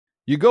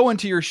You go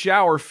into your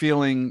shower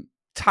feeling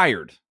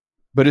tired,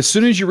 but as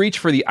soon as you reach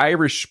for the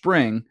Irish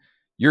Spring,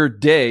 your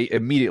day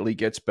immediately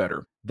gets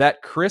better.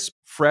 That crisp,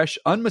 fresh,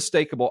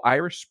 unmistakable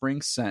Irish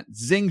Spring scent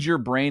zings your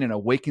brain and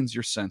awakens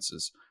your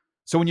senses.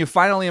 So when you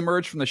finally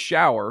emerge from the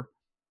shower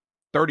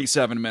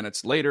 37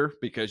 minutes later,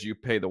 because you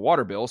pay the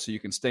water bill so you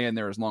can stay in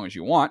there as long as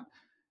you want,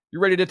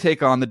 you're ready to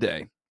take on the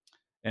day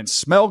and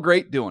smell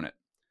great doing it.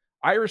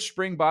 Irish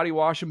Spring Body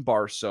Wash and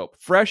Bar Soap.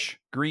 Fresh,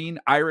 green,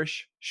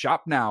 Irish.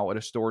 Shop now at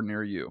a store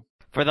near you.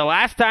 For the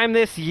last time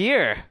this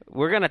year,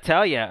 we're going to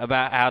tell you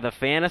about how the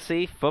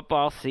fantasy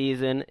football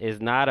season is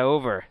not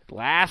over.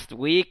 Last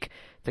week,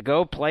 to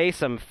go play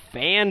some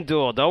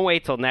FanDuel. Don't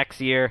wait till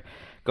next year.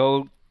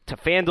 Go to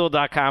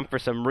FanDuel.com for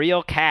some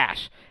real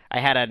cash. I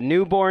had a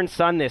newborn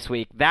son this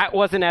week. That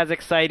wasn't as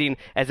exciting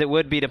as it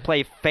would be to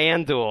play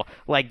FanDuel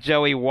like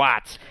Joey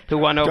Watts, who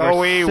won over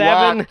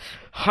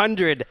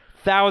 $700,000.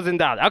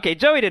 Okay,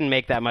 Joey didn't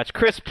make that much.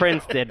 Chris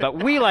Prince did,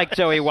 but we like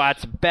Joey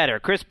Watts better.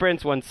 Chris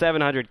Prince won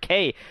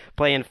 $700K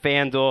playing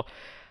FanDuel.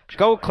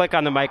 Go click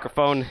on the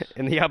microphone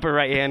in the upper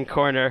right-hand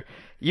corner.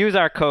 Use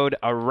our code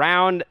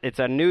AROUND. It's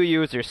a new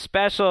user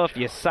special. If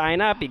you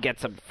sign up, you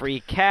get some free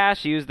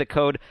cash. Use the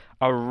code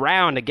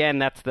AROUND. Again,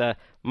 that's the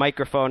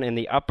microphone in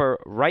the upper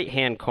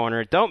right-hand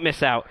corner. Don't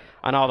miss out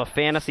on all the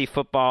fantasy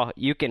football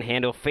you can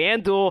handle.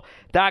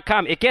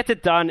 FanDuel.com. It gets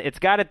it done. It's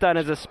got it done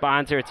as a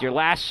sponsor. It's your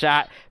last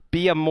shot.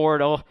 Be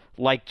immortal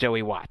like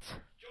Joey Watts.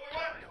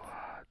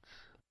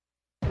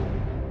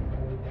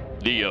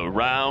 The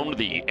Around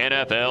the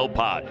NFL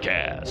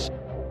podcast.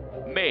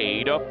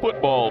 Made a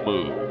football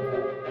move.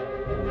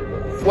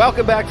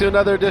 Welcome back to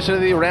another edition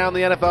of the Around the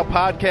NFL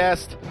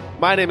podcast.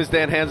 My name is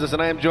Dan Hansis,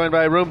 and I am joined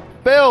by a room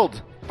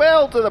filled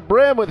to the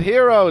brim with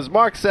heroes.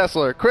 Mark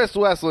Sessler, Chris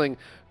Wessling,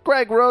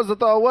 Greg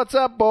Rosenthal. What's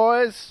up,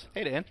 boys?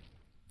 Hey, Dan.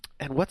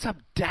 And what's up,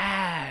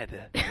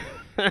 Dad?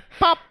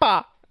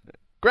 Papa.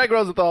 Greg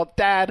Rosenthal,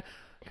 Dad.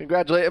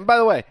 Congratulations. And by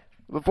the way,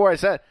 before I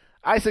said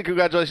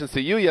congratulations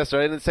to you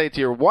yesterday. I didn't say it to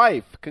your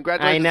wife.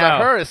 Congratulations to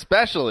her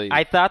especially.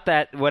 I thought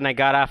that when I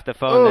got off the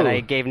phone that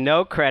I gave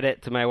no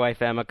credit to my wife,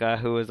 Emeka,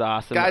 who was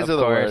awesome. Guys are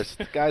the worst.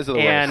 Guys are the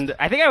worst. And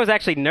I think I was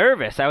actually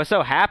nervous. I was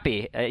so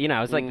happy. It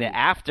was like the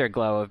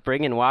afterglow of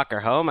bringing Walker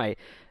home. I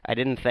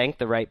didn't thank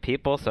the right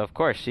people, so of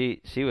course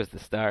she was the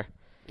star.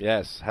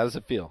 Yes. How does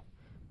it feel?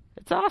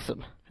 It's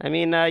awesome. I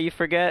mean, you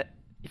forget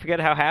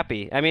how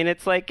happy. I mean,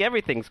 it's like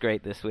everything's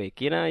great this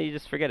week. You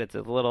just forget it's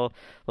a little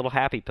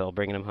happy pill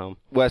bringing him home.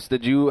 Wes,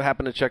 did you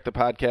happen to check the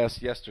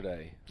podcast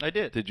yesterday? I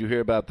did. Did you hear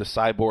about the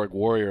cyborg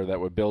warrior that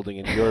we're building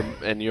in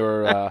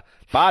your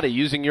body,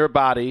 using your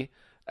body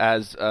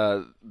as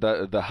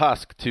the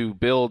husk to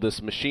build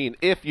this machine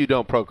if you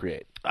don't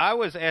procreate? I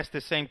was asked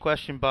the same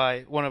question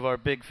by one of our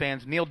big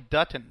fans, Neil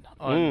Dutton,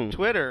 on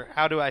Twitter.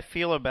 How do I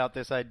feel about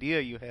this idea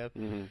you have?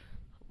 Mm-hmm.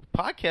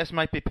 Podcast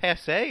might be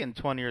passé in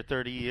 20 or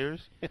 30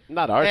 years.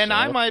 Not our And show.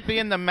 I might be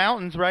in the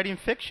mountains writing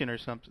fiction or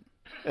something.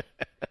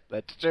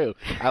 That's true.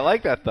 I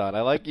like that thought.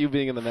 I like you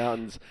being in the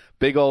mountains,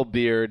 big old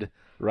beard,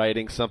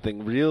 writing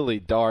something really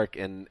dark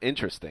and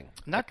interesting.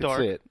 Not I can dark.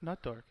 see it.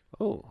 Not dark.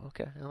 Oh,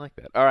 okay. I like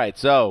that. All right,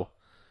 so,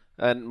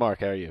 and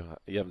Mark, how are you?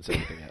 You haven't said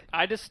anything yet.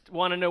 I just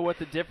want to know what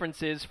the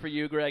difference is for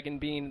you, Greg, in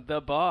being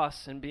the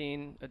boss and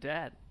being a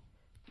dad.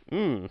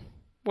 Well,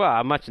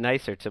 I'm much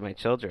nicer to my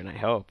children, I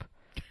hope.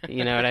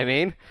 You know what I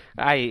mean?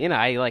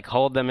 I like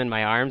hold them in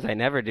my arms. I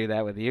never do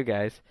that with you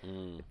guys.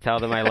 Tell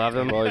them I love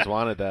them. I've always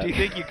wanted that. Do you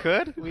think you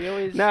could?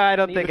 No, I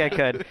don't think I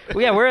could.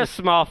 Well, yeah, we're a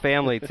small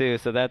family too,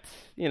 so that's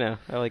I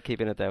like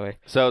keeping it that way.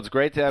 So it's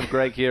great to have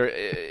Greg here,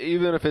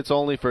 even if it's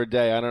only for a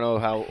day. I don't know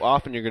how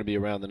often you're going to be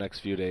around the next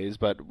few days,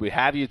 but we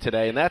have you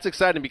today, and that's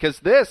exciting because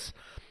this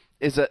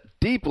is a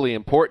deeply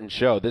important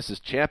show. This is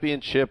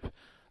Championship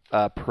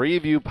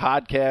Preview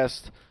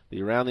Podcast,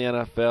 the Around the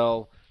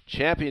NFL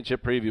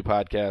Championship Preview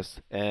Podcast,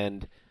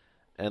 and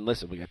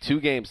listen, we got 2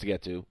 games to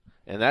get to,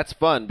 and that's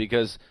fun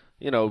because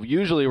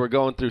usually we're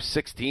going through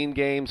 16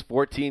 games,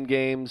 14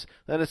 games,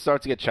 then it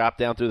starts to get chopped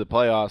down through the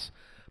playoffs,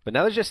 but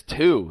now there's just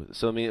 2,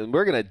 so I mean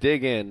we're gonna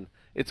dig in.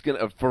 It's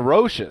a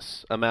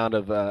ferocious amount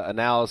of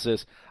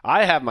analysis.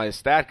 I have my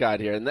stat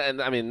guide here,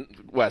 and I mean,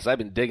 Wes, I've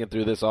been digging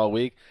through this all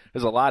week.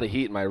 There's a lot of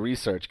heat in my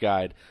research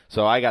guide,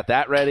 so I got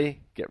that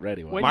ready. Get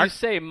ready, Wes. When you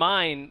say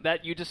mine,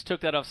 that you just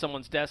took that off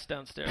someone's desk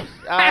downstairs.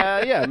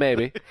 Yeah,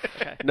 maybe.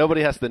 Okay.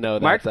 Nobody has to know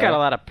that. Mark's got a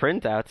lot of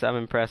printouts. I'm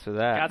impressed with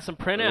that. Got some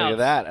printouts. Look at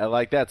that. I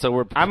like that. So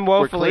I'm we're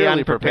woefully clearly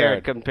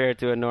unprepared compared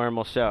to a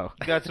normal show.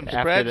 You got some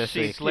After this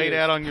spreadsheets week. laid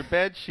out on your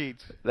bed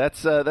sheets.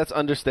 That's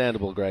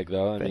understandable, Greg,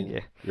 though. I Thank mean,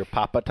 you. You're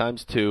Papa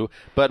times 2.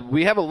 But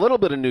we have a little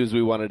bit of news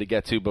we wanted to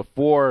get to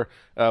before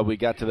we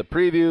got to the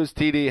previews.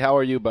 TD, how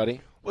are you,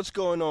 buddy? What's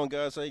going on,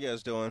 guys? How you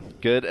guys doing?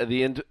 Good.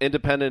 The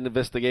independent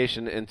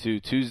investigation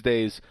into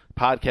Tuesday's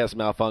podcast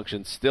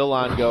malfunction still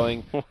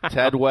ongoing.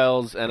 Ted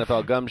Wells,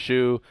 NFL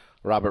Gumshoe,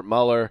 Robert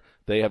Mueller.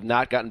 They have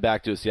not gotten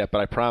back to us yet,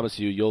 but I promise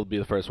you'll be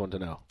the first one to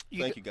know.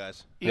 Thank you,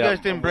 guys. You guys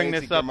didn't I'm bring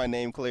waiting this to up. Get my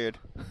name cleared.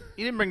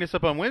 You didn't bring this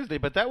up on Wednesday,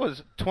 but that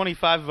was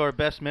 25 of our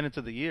best minutes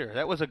of the year.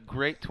 That was a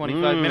great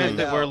 25 minutes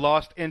that were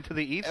lost into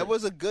the ether. It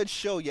was a good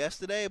show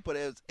yesterday, but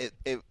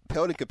it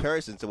paled in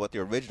comparison to what the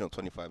original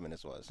 25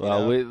 minutes was.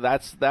 Well,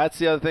 that's the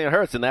other thing that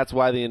hurts, and that's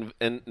why the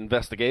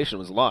investigation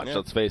was launched. Yeah.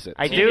 Let's face it.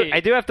 I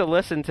do have to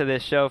listen to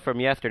this show from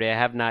yesterday. I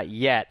have not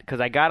yet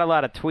because I got a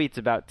lot of tweets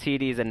about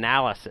TD's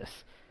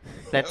analysis.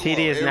 That TD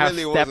is it now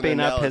really was an stepping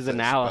up his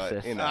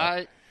analysis. but, you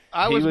know.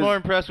 I was was- more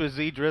impressed with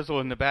Z Drizzle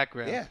in the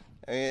background. Yeah.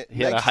 I mean,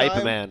 He had a next hype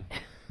time- man.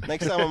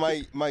 Next time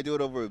I might do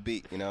it over a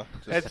beat, you know.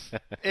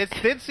 It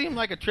did seem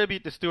like a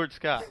tribute to Stuart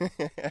Scott. It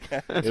was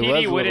a TD,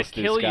 would little it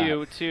Stu kill Scott.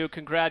 you to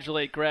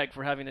congratulate Greg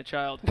for having a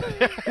child?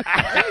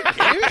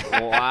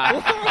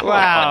 Wow.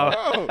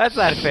 Wow, that's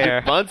not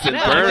fair. Bunsen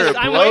No, burner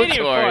I'm waiting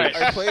for blowtorch. it.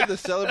 I played the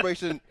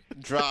celebration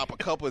drop a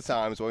couple of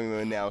times when we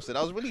announced it.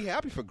 I was really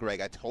happy for Greg.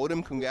 I told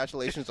him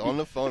congratulations on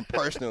the phone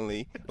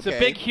personally. It's a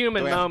big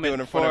human Don't have to do it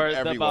moment in front of for the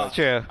everyone. boss.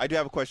 True. I do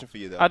have a question for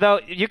you, though.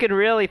 Although you can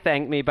really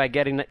thank me by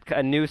getting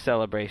a new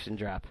celebration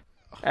drop.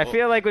 I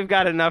feel like we've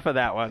got enough of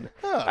that one.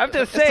 I'm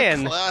just It's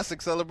saying, a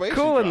classic celebration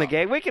cool in the drop.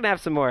 game. We can have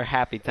some more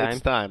happy time.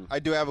 It's time. I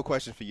do have a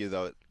question for you,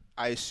 though.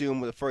 I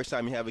assume the first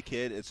time you have a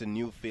kid, it's a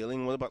new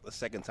feeling. What about the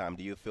second time?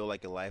 Do you feel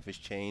like your life has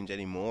changed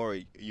anymore? Or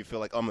you feel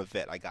like, I'm a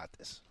vet, I got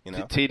this, you know?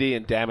 TD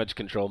in damage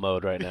control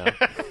mode right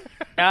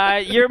now.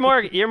 You're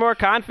more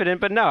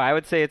confident, but no, I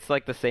would say it's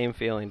like the same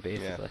feeling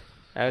basically.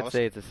 I would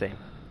say it's the same.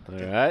 All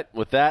right.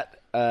 With that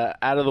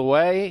out of the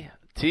way,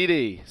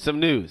 TD, some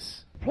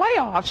news.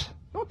 Playoffs?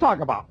 Don't talk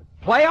about it.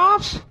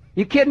 Playoffs?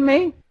 You kidding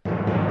me?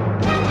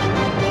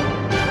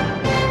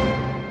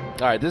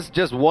 All right, this is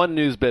just one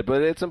news bit,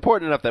 but it's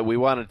important enough that we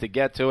wanted to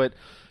get to it.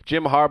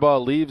 Jim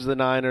Harbaugh leaves the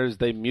Niners.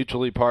 They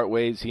mutually part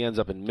ways. He ends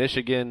up in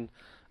Michigan.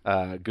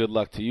 Good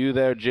luck to you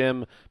there,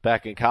 Jim,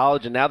 back in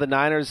college. And now the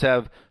Niners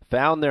have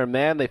found their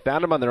man. They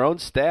found him on their own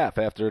staff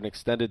after an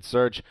extended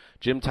search.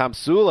 Jim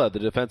Tomsula, the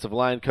defensive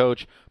line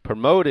coach,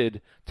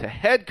 promoted to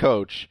head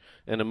coach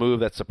in a move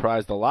that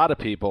surprised a lot of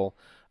people.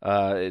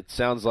 It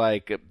sounds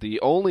like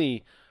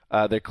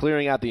they're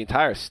clearing out the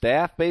entire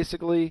staff,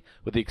 basically,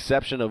 with the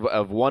exception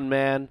of one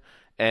man.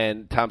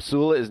 And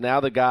Tomsula is now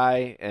the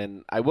guy.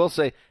 And I will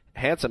say,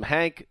 Handsome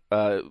Hank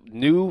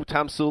knew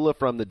Tomsula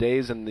from the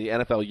days in the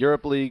NFL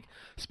Europe League,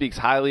 speaks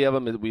highly of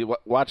him. We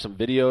watched some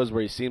videos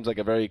where he seems like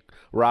a very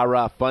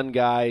rah-rah fun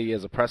guy. He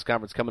has a press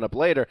conference coming up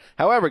later.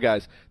 However,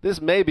 guys, this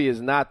maybe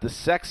is not the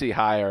sexy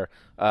hire,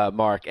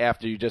 Mark,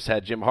 after you just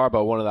had Jim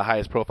Harbaugh, one of the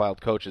highest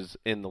profiled coaches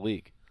in the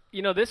league.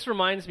 You know, this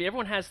reminds me,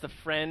 everyone has the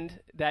friend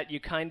that you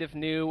kind of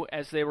knew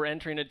as they were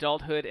entering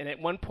adulthood, and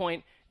at one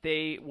point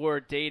they were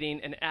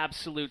dating an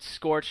absolute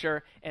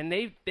scorcher, and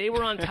they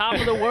were on top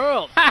of the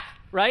world,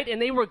 right?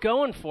 And they were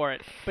going for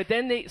it. But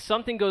then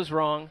something goes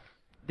wrong,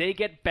 they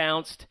get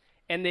bounced,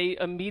 and they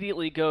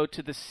immediately go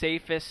to the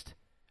safest,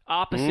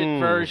 opposite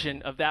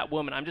version of that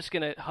woman. I'm just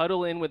going to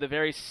huddle in with a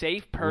very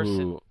safe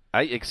person. Ooh.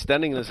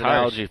 Extending this That's harsh.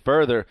 analogy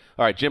further,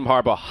 all right, Jim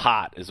Harbaugh,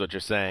 hot is what you're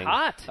saying.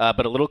 Hot.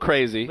 But a little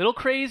crazy. Little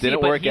crazy, Didn't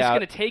but work he's out.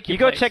 going to take you You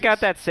go places. check out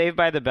that Saved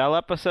by the Bell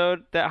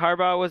episode that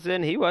Harbaugh was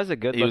in. He was a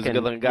He was a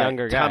good-looking guy.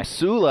 younger guy.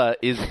 Tomsula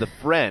is the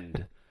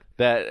friend,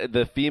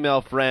 the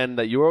female friend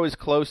that you were always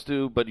close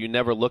to, but you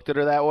never looked at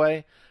her that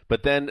way.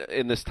 But then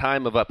in this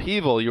time of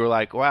upheaval, you were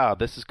like, wow,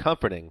 this is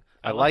comforting.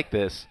 I like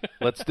this.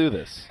 Let's do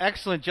this.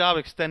 Excellent job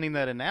extending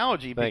that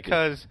analogy Thank you.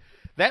 because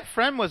that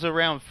friend was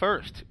around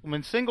first.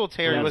 When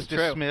Singletary Yeah, was that's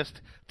true.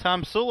 dismissed,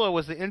 Tom Sula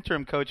was the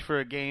interim coach for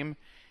a game.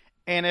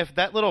 And if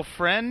that little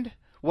friend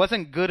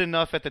wasn't good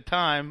enough at the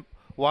time,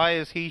 why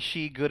is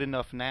she good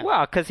enough now?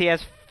 Well, because he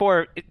has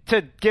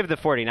to give the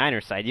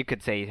 49ers side, you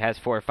could say he has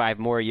 4 or 5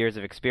 more years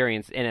of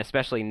experience and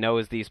especially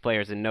knows these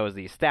players and knows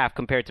these staff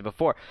compared to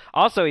before.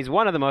 Also, he's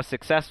one of the most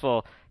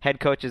successful head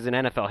coaches in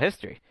NFL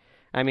history.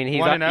 I mean,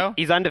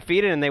 he's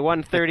undefeated, and they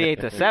won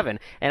 38-7.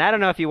 And I don't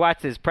know if you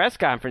watched his press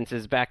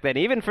conferences back then.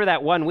 Even for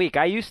that 1 week,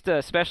 I used to,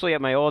 especially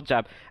at my old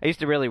job, I used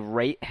to really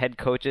rate head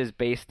coaches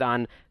based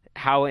on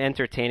how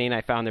entertaining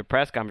I found their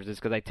press conferences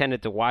because I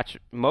tended to watch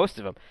most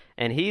of them.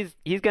 And he's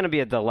going to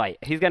be a delight.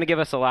 He's going to give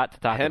us a lot to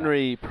talk about.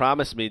 Henry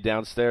promised me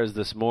downstairs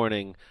this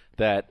morning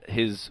that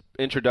his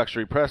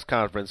introductory press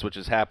conference, which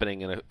is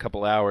happening in a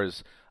couple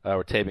hours,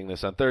 we're taping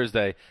this on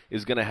Thursday,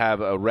 is going to have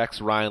a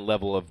Rex Ryan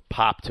level of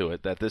pop to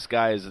it, that this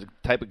guy is the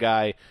type of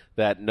guy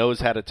that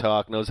knows how to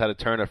talk, knows how to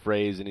turn a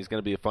phrase, and he's going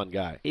to be a fun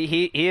guy.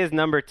 He is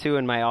number 2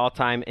 in my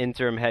all-time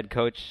interim head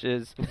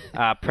coach's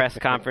press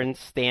conference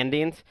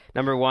standings.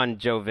 Number 1,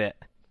 Joe Vitt.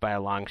 By a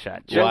long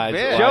shot. Joe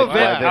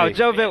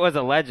Vitt was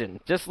a legend.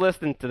 Just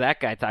listen to that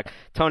guy talk.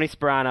 Tony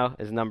Sperano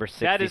is number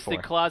 64. That is the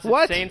closet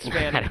What? Saints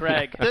fan,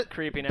 Craig,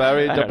 creeping out.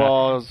 Bury the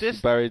balls, This-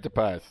 bury the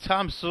pies.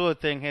 Tom Sula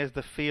thing has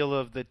the feel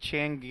of the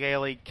Chan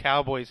Gailey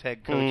Cowboys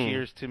head coach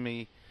years to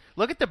me.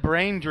 Look at the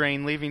brain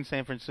drain leaving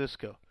San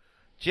Francisco.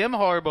 Jim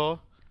Harbaugh,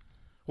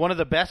 one of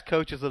the best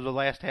coaches of the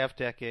last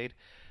half-decade.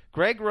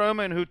 Greg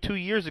Roman, who 2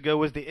 years ago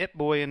was the it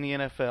boy in the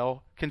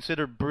NFL,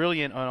 considered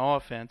brilliant on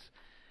offense.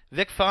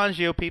 Vic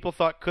Fangio, people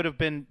thought could have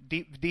been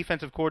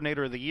defensive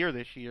coordinator of the year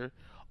this year,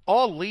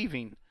 all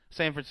leaving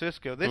San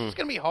Francisco. This is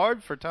going to be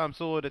hard for Tom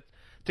Sula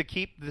to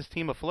keep this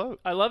team afloat.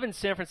 I love in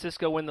San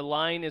Francisco when the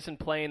line isn't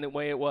playing the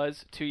way it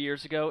was 2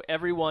 years ago.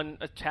 Everyone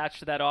attached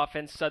to that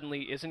offense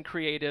suddenly isn't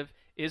creative,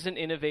 isn't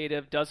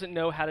innovative, doesn't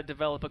know how to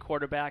develop a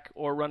quarterback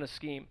or run a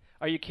scheme.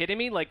 Are you kidding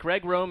me? Like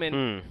Greg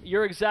Roman,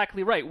 you're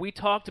exactly right. We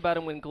talked about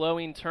him in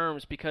glowing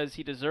terms because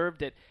he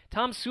deserved it.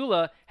 Tom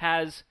Sula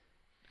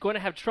going to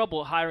have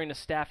trouble hiring a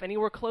staff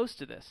anywhere close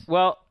to this.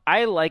 Well,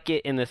 I like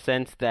it in the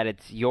sense that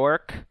it's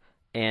York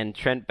and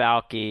Trent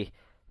Baalke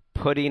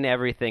putting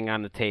everything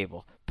on the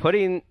table,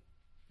 putting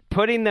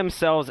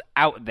themselves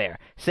out there,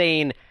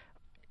 saying,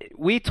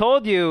 we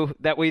told you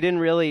that we didn't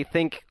really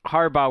think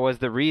Harbaugh was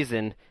the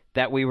reason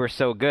that we were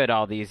so good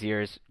all these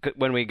years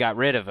when we got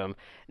rid of him.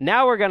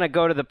 Now we're going to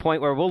go to the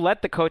point where we'll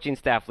let the coaching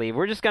staff leave.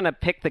 We're just going to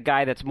pick the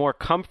guy that's more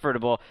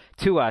comfortable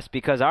to us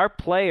because our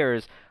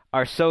players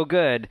are so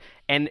good,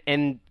 and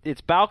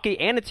it's Baalke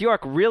and it's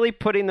York really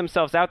putting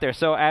themselves out there.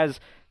 So as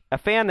a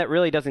fan that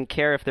really doesn't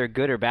care if they're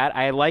good or bad,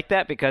 I like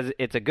that because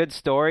it's a good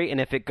story,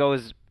 and if it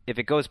goes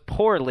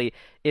poorly,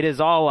 it is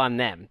all on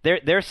them.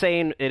 They're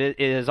saying it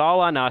is all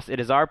on us.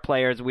 It is our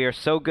players. We are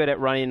so good at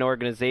running an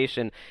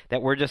organization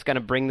that we're just going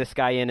to bring this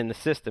guy in the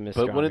system is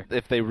stronger. But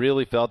if they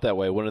really felt that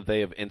way, wouldn't they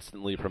have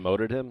instantly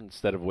promoted him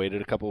instead of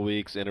waited a couple of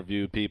weeks,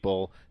 interviewed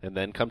people, and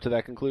then come to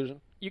that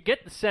conclusion? You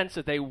get the sense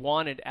that they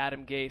wanted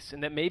Adam Gase,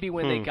 and that maybe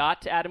when they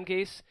got to Adam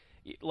Gase,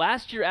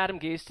 last year Adam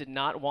Gase did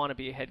not want to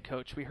be a head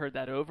coach. We heard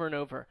that over and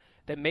over.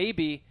 That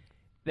maybe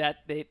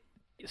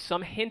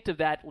some hint of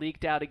that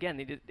leaked out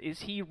again.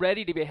 Is he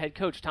ready to be a head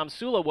coach? Tom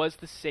Sula was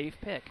the safe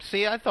pick.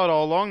 See, I thought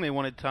all along they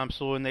wanted Tom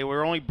Sula, and they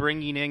were only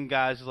bringing in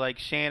guys like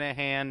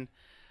Shanahan,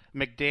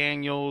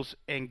 McDaniels,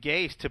 and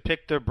Gase to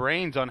pick their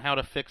brains on how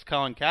to fix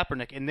Colin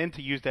Kaepernick, and then to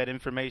use that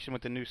information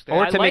with the new staff.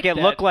 Or to make it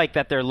look like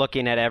that they're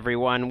looking at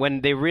everyone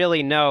when they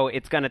really know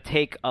it's going to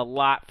take a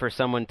lot for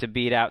someone to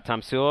beat out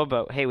Tom Sula.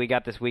 But hey, we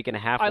got this week and a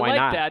half. Why not?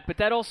 I like that, but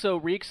that also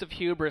reeks of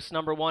hubris,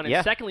 number one.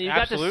 And secondly, you've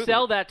got to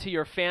sell that to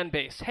your fan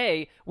base.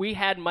 Hey, we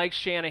had Mike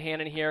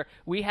Shanahan in here.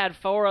 We had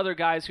 4 other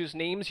guys whose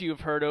names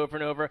you've heard over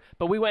and over,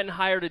 but we went and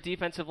hired a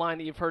defensive line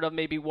that you've heard of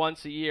maybe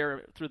once a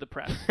year through the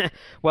press.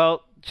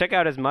 Well, check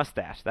out his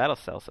mustache. That'll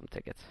sell some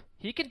tickets.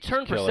 He can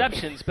turn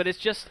perceptions, but it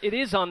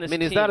is on this team. I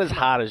mean, he's not as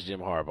hot as Jim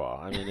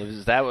Harbaugh. I mean,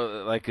 is that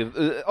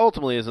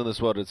ultimately isn't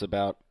this what it's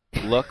about?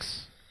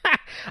 Looks.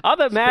 All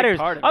that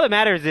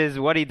matters is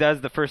what he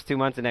does the first 2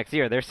 months of next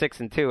year. They're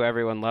 6-2.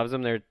 Everyone loves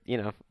him. They're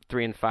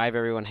 3-5.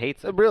 Everyone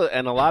hates him. Really,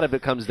 and a lot of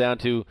it comes down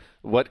to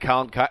what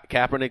Colin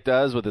Kaepernick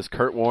does with his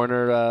Kurt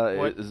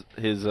Warner,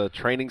 his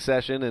training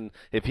session, and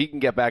if he can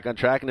get back on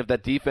track, and if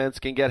that defense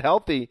can get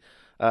healthy.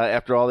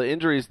 After all the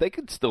injuries, they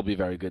could still be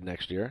very good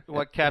next year.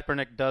 What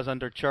Kaepernick does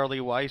under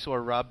Charlie Weiss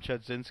or Rob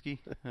Chudzinski,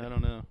 I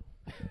don't know.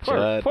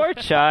 Poor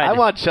Chud. I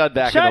want Chud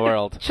back in the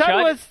world.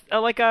 Chud was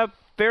like a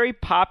very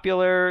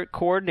popular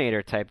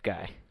coordinator type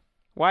guy.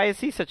 Why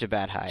is he such a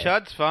bad hire?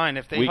 Chud's fine.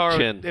 If they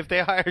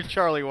hired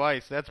Charlie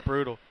Weiss, that's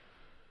brutal.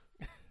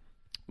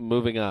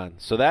 Moving on.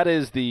 So that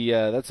is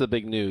that's the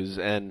big news,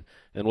 and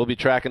we'll be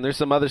tracking. There's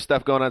some other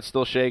stuff going on,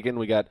 still shaking.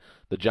 We got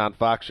the John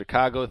Fox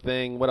Chicago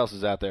thing. What else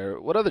is out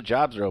there? What other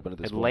jobs are open at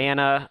this point?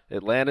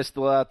 Atlanta's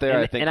still out there.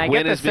 I think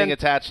Quinn is being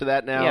attached to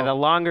that now. Yeah, the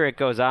longer it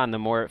goes on, the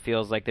more it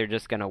feels like they're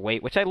just going to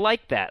wait, which I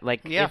like that.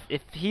 Like, if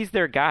he's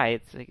their guy,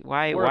 it's like,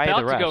 why the rush?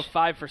 We're about to go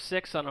 5 for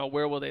 6 on a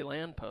Where Will They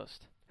Land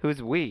post.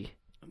 Who's we?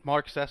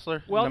 Mark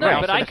Sessler. Well,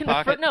 no, but I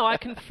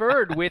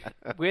conferred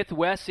with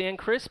Wes and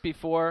Chris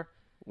before.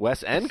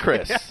 Wes and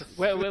Chris. Yes.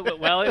 Well,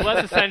 it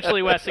was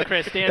essentially Wes and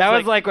Chris. Dan's that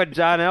was like what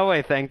John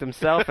Elway thanked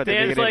himself at the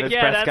beginning of his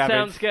press conference. That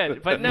sounds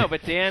good.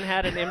 But Dan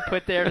had an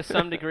input there to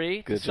some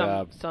degree. Good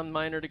job. Some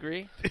minor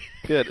degree.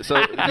 Good.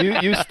 So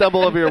you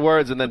stumble over your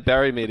words and then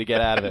bury me to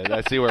get out of it.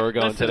 I see where we're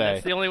going today.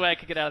 That's the only way I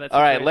could get out of that.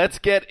 All right, let's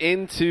get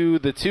into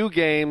the 2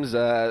 games.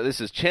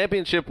 This is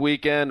championship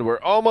weekend. We're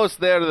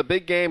almost there to the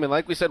big game. And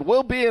like we said,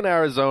 we'll be in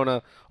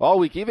Arizona all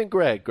week. Even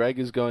Greg. Greg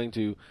is going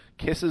to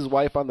kiss his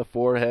wife on the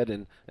forehead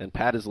and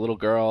pat his little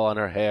girl on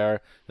her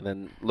hair and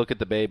then look at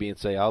the baby and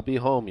say, "I'll be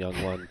home,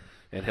 young one."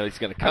 And he's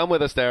going to come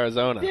with us to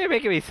Arizona. You're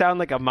making me sound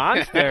like a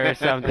monster or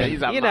something.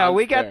 He's a monster.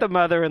 We got the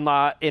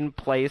mother-in-law in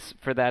place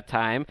for that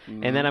time,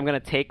 and then I'm going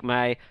to take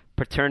my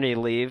paternity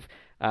leave,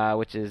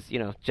 which is,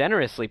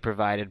 generously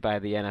provided by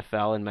the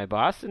NFL and my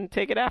boss, and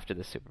take it after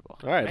the Super Bowl.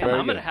 All right,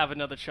 I'm going to have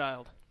another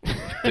child.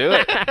 Do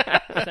it.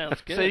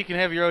 Sounds good. So you can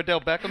have your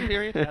Odell Beckham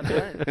period? That's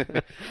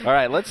right. All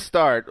right, let's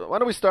start. Why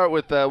don't we start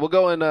with, we'll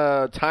go in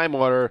time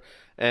order,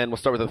 and we'll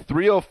start with a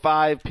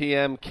 3:05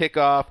 p.m.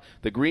 kickoff.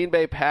 The Green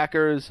Bay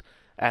Packers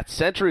at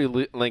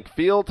CenturyLink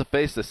Field to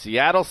face the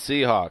Seattle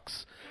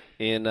Seahawks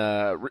in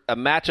a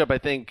matchup, I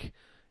think,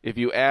 if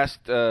you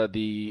asked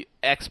the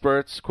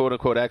experts,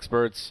 quote-unquote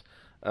experts,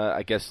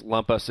 I guess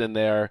lump us in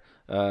there,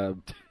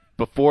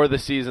 before the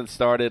season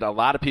started, a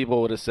lot of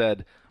people would have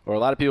said, or a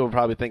lot of people were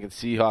probably thinking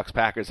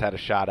Seahawks-Packers had a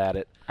shot at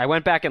it. I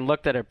went back and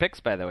looked at our picks,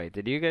 by the way.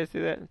 Did you guys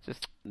do that?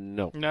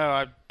 No.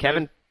 No.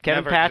 Kevin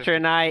Patra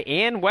and I,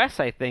 and Wes,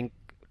 I think,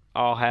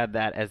 all had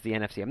that as the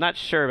NFC. I'm not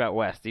sure about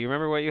West. Do you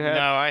remember what you had?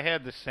 No, I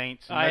had the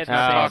Saints. I had the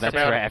Oh, Saints that's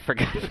too. right. I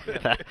forgot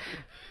about that.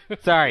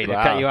 Sorry to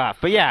Wow. cut you off.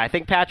 But yeah, I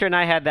think Patrick and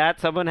I had that.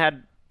 Someone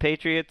had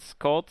Patriots,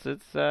 Colts.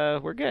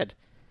 We're good.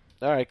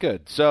 All right,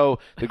 good. So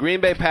the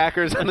Green Bay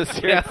Packers and the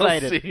Seattle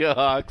excited.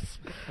 Seahawks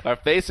are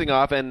facing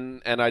off,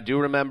 and I do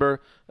remember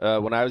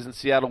when I was in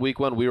Seattle Week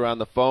 1, we were on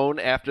the phone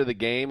after the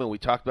game, and we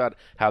talked about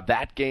how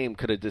that game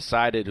could have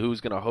decided who's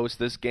going to host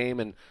this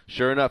game, and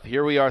sure enough,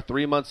 here we are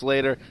 3 months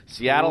later.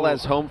 Seattle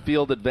has home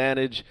field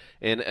advantage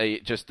in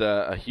just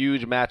a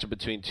huge matchup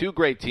between two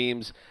great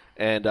teams,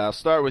 and I'll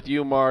start with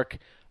you, Mark.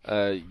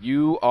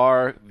 You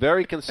are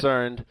very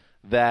concerned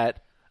that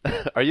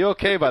are you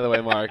okay, by the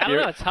way, Mark? I don't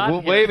know, it's hot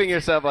in here. Waving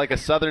yourself like a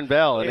Southern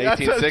belle in Yeah,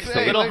 that's what I'm 1860.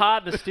 A little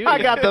hot in the studio.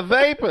 I got the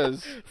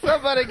vapors.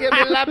 Somebody give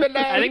me lemonade.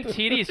 I think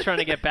TD's trying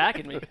to get back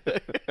at me.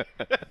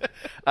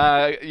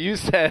 You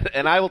said,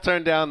 and I will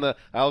turn down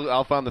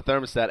I'll find the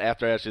thermostat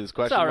after I ask you this It's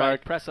question, all right.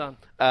 Mark. Press on.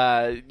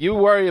 You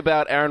worry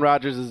about Aaron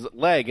Rodgers'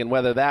 leg and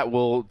whether that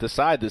will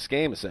decide this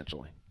game,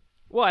 essentially.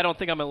 Well, I don't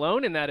think I'm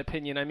alone in that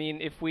opinion. I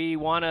mean, if we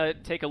want to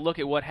take a look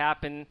at what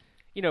happened,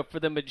 for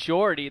the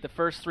majority, the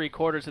first 3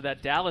 quarters of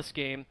that Dallas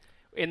game,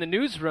 in the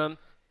newsroom,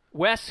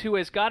 Wes, who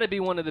has got to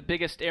be one of the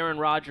biggest Aaron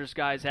Rodgers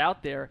guys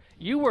out there,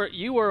 you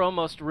were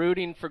almost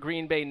rooting for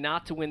Green Bay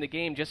not to win the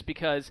game just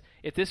because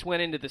if this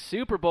went into the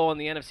Super Bowl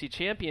and the NFC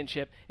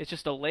Championship, it's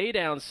just a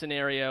laydown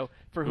scenario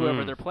for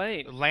whoever they're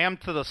playing. Lamb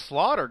to the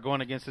slaughter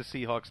going against the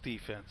Seahawks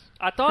defense.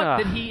 I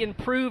thought that he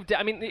improved.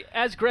 I mean,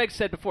 as Greg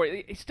said before,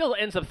 he still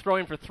ends up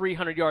throwing for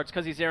 300 yards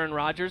because he's Aaron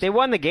Rodgers. They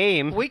won the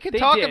game. We can They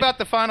talk did. about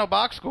the final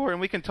box score,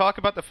 and we can talk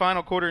about the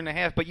final quarter and a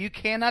half, but you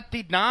cannot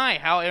deny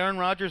how Aaron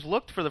Rodgers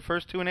looked for the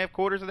first 2.5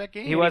 quarters of that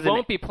game. He He wasn't-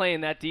 won't be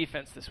playing that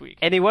defense this week.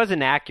 And he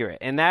wasn't accurate.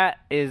 And that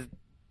is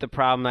the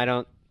problem I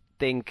don't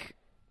think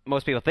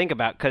most people think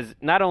about, because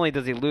not only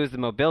does he lose the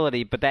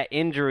mobility, but that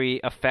injury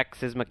affects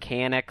his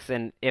mechanics,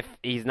 and if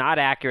he's not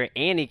accurate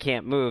and he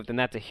can't move, then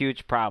that's a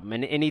huge problem.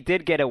 And he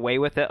did get away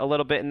with it a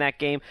little bit in that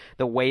game,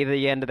 the way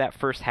the end of that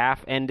first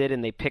half ended,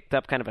 and they picked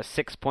up kind of a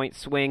 6-point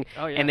swing,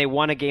 Oh, yeah. and they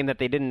won a game that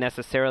they didn't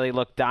necessarily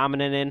look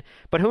dominant in.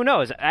 But who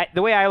knows?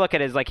 The way I look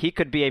at it is like he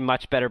could be a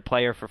much better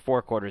player for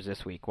 4 quarters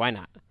this week. Why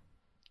not?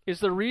 Is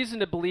there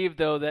reason to believe,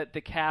 though, that the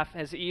calf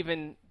has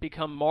even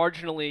become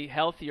marginally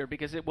healthier?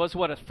 Because it was, a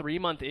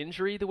 3-month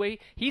injury, the way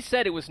he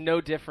said it was no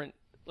different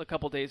a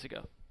couple days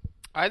ago.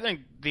 I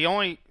think the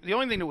only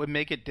thing that would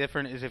make it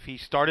different is if he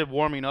started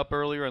warming up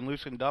earlier and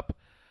loosened up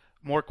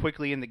more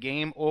quickly in the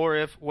game, or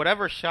if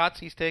whatever shots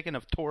he's taken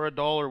of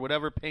Toradol or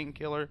whatever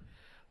painkiller,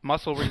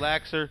 muscle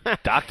relaxer.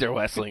 Dr.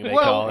 Wessling, they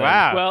Well, call him.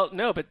 wow. Well,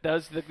 no, but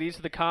these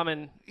are the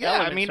common Yeah, I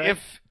elements, mean, right?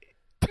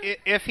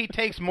 if he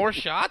takes more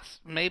shots,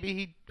 maybe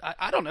he.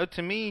 I don't know.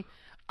 To me,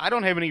 I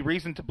don't have any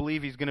reason to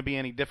believe he's going to be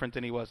any different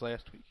than he was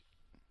last week.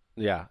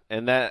 Yeah,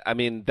 and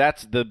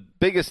that's the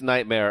biggest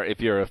nightmare if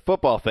you're a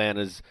football fan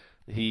is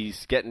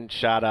he's getting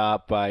shot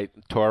up by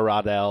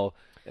Toradol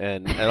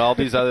and all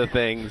these other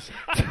things.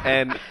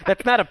 And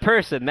That's not a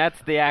person.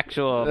 That's the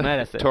actual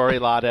medicine. Tory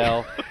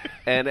Laudel,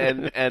 and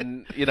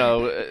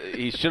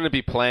he shouldn't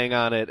be playing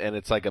on it, and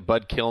it's like a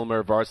Bud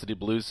Kilmer Varsity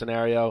Blues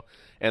scenario,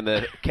 and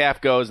the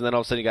calf goes, and then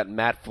all of a sudden you got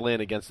Matt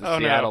Flynn against the Oh,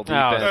 no. Seattle Oh,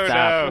 defense.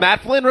 stop.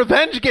 Matt Flynn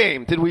revenge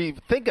game. Did we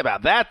think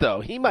about that though?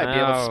 He might be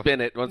able to No.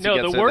 spin it once he No,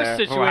 gets the in worst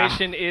there.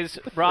 situation is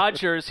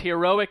Rodgers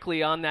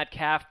heroically on that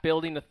calf,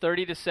 building the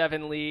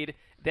 30-7 lead,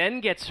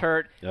 then gets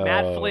hurt.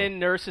 Matt Oh. Flynn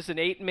nurses an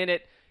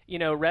 8-minute,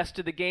 rest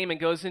of the game and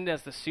goes in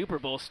as the Super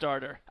Bowl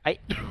starter.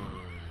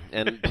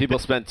 And people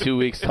spent 2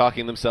 weeks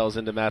talking themselves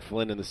into Matt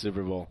Flynn in the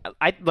Super Bowl.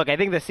 I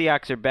think the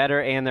Seahawks are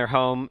better and they're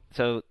home,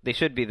 so they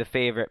should be the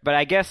favorite. But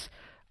I guess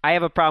I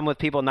have a problem with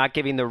people not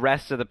giving the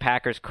rest of the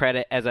Packers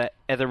credit as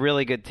a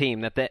really good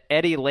team. That the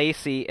Eddie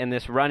Lacy and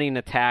this running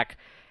attack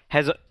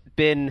has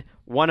been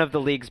one of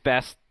the league's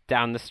best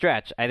down the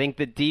stretch. I think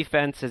the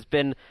defense has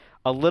been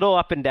a little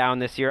up and down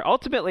this year.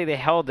 Ultimately, they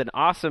held an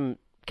awesome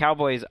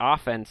Cowboys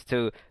offense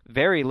to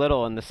very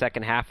little in the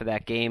second half of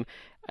that game.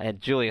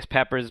 Julius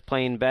Peppers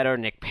playing better.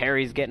 Nick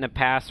Perry's getting a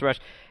pass rush.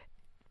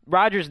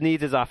 Rodgers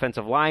needs his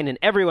offensive line and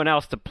everyone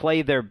else to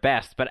play their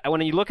best. But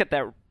when you look at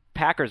that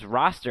Packers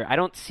roster, I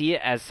don't see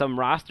it as some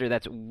roster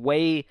that's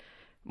way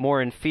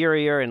more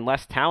inferior and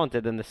less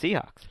talented than the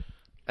Seahawks.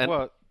 And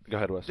Well, go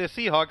ahead, Wes. The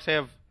Seahawks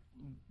have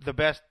the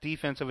best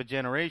defense of a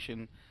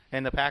generation,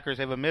 and the Packers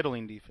have a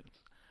middling defense.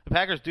 The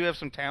Packers do have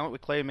some talent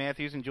with Clay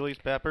Matthews and Julius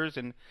Peppers,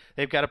 and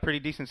they've got a pretty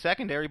decent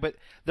secondary, but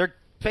they're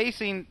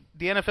facing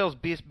the NFL's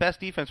best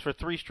defense for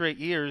 3 straight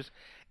years,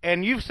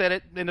 and you've said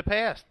it in the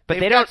past. But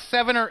They've they got don't-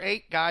 7 or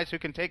 8 guys who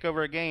can take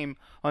over a game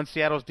on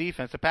Seattle's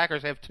defense. The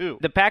Packers have 2.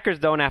 The Packers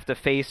don't have to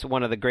face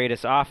one of the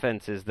greatest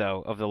offenses,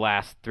 though, of the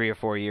last 3 or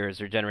 4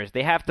 years or generations.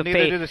 They have to Neither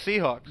face. do the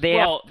Seahawks. They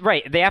Well-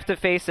 They have to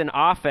face an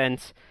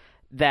offense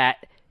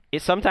that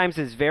sometimes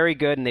is very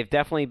good, and they've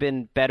definitely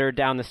been better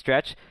down the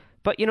stretch.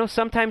 But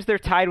sometimes they're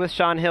tied with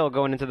Sean Hill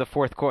going into the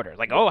fourth quarter.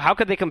 Like, oh, how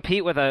could they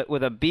compete with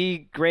a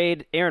B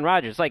grade Aaron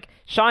Rodgers? Like,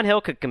 Sean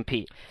Hill could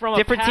compete. From a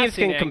Different teams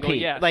passing can angle,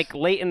 compete. yes. Like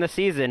late in the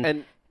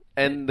season.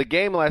 And the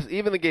game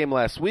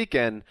last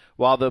weekend,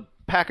 while the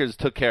Packers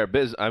took care of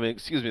business.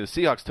 The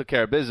Seahawks took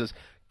care of business.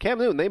 Cam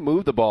Newton, they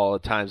moved the ball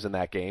at times in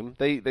that game.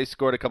 They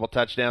scored a couple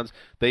touchdowns.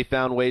 They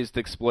found ways to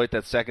exploit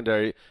that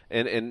secondary,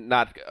 and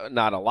not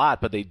a lot,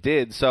 but they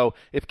did. So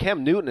if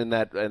Cam Newton in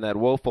that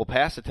woeful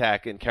pass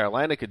attack in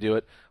Carolina could do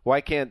it,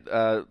 why can't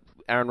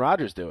Aaron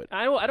Rodgers do it?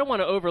 I don't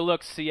want to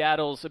overlook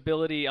Seattle's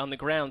ability on the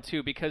ground,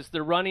 too, because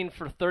they're running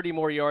for 30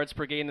 more yards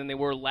per game than they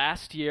were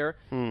last year.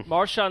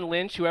 Marshawn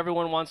Lynch, who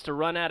everyone wants to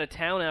run out of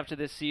town after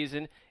this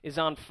season, is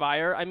on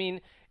fire. I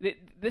mean,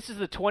 this is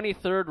the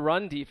 23rd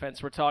run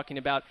defense we're talking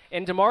about.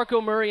 And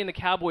DeMarco Murray and the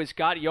Cowboys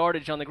got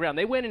yardage on the ground.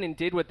 They went in and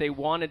did what they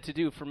wanted to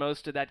do for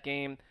most of that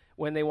game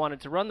when they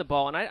wanted to run the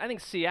ball. And I think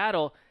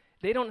Seattle,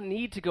 they don't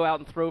need to go out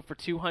and throw for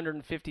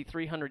 250,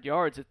 300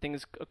 yards if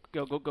things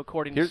go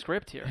according to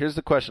script here. Here's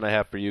the question I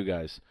have for you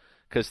guys,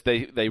 because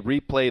they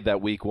replayed that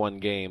Week 1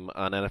 game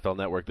on NFL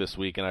Network this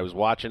week, and I was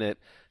watching it,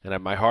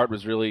 and my heart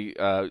was really,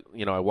 I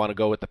want to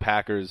go with the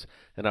Packers,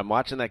 and I'm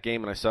watching that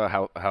game, and I saw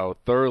how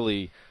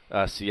thoroughly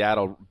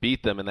Seattle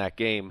beat them in that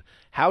game.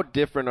 How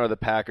different are the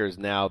Packers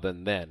now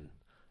than then,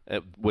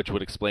 which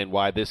would explain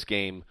why this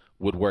game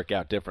would work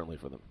out differently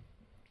for them?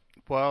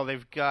 Well,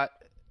 they've got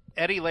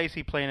Eddie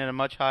Lacy playing at a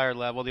much higher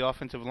level, the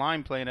offensive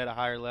line playing at a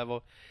higher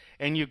level,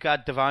 and you've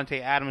got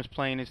Devontae Adams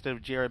playing instead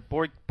of Jared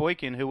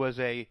Boykin, who was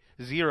a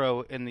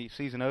 0 in the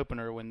season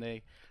opener when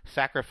they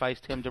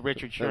sacrificed him to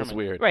Richard Sherman. That's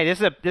weird. Right,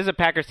 this is a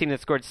Packers team that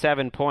scored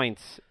 7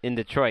 points in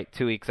Detroit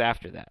 2 weeks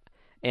after that,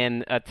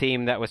 and a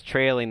team that was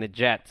trailing the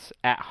Jets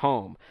at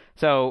home.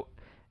 So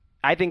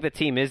I think the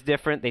team is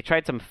different. They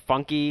tried some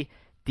funky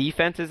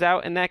defenses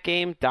out in that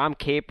game. Dom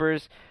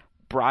Capers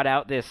brought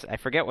out this, I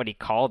forget what he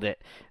called it,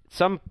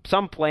 some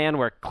plan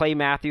where Clay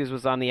Matthews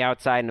was on the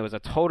outside, and it was a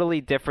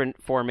totally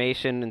different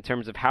formation in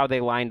terms of how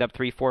they lined up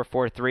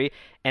 3-4-4-3,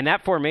 and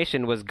that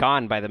formation was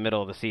gone by the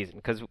middle of the season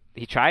because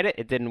he tried it,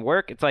 it didn't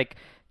work. It's like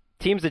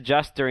teams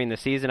adjust during the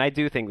season. I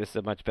do think this is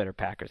a much better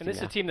Packers team. And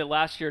this is a team that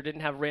last year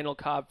didn't have Randall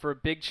Cobb for a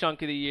big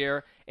chunk of the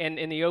year, and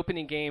in the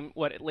opening game,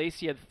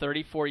 Lacy had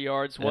 34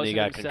 yards, and he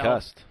got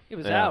concussed. He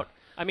was out.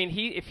 I mean,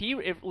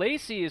 if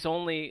Lacy is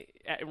only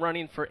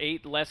running for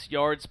 8 less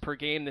yards per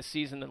game this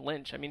season than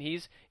Lynch, I mean,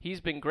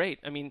 he's been great.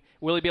 I mean,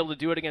 will he be able to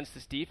do it against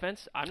this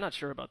defense? I'm not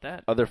sure about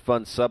that. Other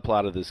fun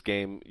subplot of this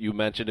game, you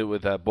mentioned it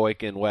with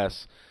Boykin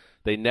Wes.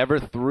 They never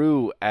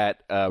threw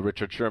at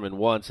Richard Sherman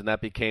once, and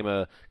that became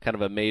a kind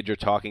of a major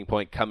talking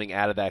point coming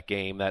out of that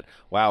game that,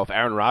 wow, if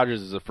Aaron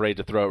Rodgers is afraid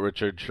to throw at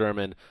Richard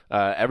Sherman,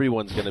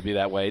 everyone's going to be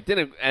that way. It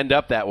didn't end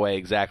up that way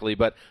exactly,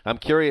 but I'm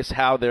curious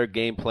how their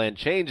game plan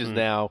changes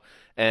now.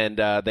 And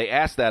they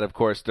asked that, of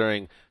course,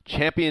 during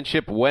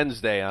Championship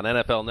Wednesday on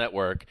NFL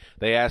Network.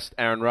 They asked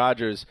Aaron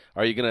Rodgers,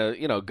 are you going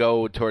to,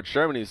 go towards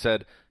Sherman? He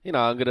said, or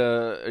are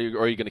you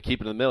going to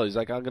keep it in the middle? He's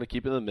like, I'm going to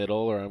keep it in the middle,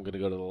 or I'm going to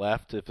go to the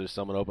left. If there's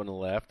someone open to the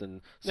left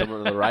and someone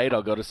on the right,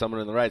 I'll go to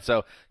someone on the right.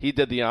 So he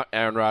did the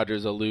Aaron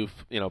Rodgers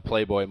aloof,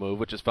 Playboy move,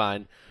 which is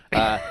fine.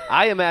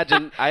 I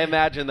imagine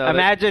though.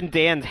 Imagine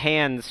Dan's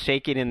hands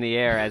shaking in the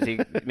air as he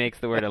makes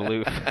the word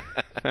aloof.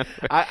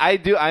 I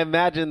do. I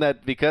imagine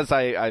that because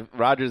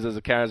Rodgers is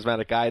a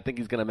charismatic guy, I think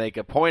he's going to make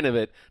a point of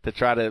it to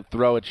try to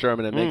throw at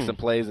Sherman and make some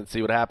plays and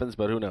see what happens.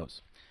 But who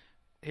knows?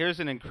 Here's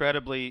an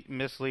incredibly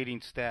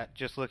misleading stat.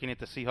 Just looking at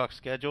the Seahawks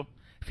schedule,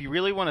 if you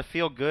really want to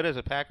feel good as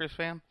a Packers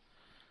fan,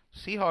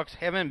 Seahawks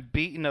haven't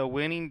beaten a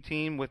winning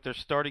team with their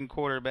starting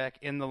quarterback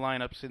in the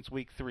lineup since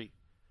Week 3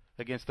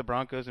 against the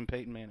Broncos and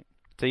Peyton Manning.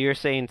 So you're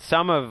saying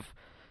some of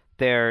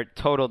their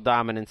total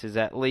dominance is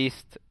at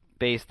least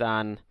based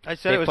on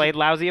they played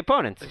lousy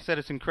opponents. I said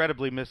it's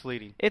incredibly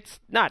misleading.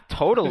 It's not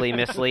totally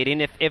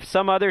misleading. If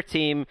some other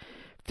team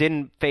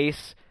didn't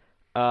face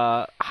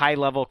a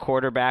high-level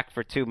quarterback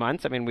for 2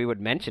 months, I mean, we would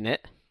mention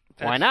it.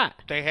 Why not?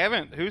 They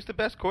haven't. Who's the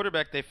best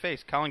quarterback they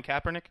faced? Colin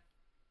Kaepernick?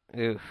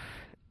 Oof.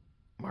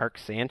 Mark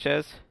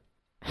Sanchez?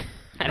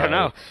 I don't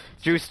know.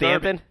 Drew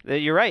Stanton?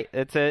 You're right.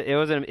 It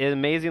was an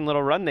amazing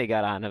little run they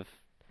got on of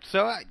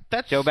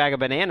that's Joe Bag of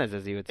Bananas,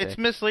 as you would say. It's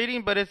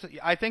misleading, but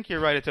I think you're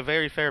right. It's a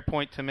very fair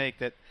point to make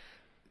that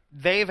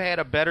they've had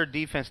a better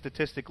defense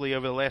statistically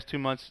over the last 2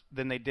 months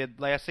than they did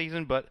last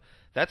season, but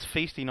that's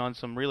feasting on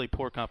some really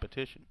poor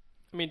competition.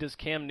 I mean, does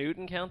Cam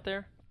Newton count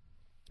there?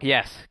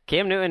 Yes.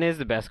 Cam Newton is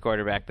the best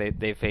quarterback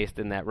they faced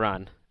in that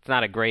run. It's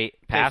not a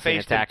great passing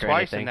attack or anything.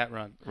 They faced him twice in that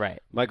run.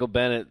 Right. Michael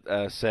Bennett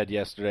said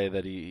yesterday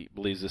that he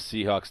believes the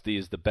Seahawks D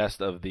is the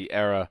best of the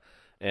era,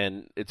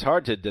 and it's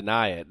hard to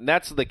deny it. And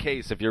that's the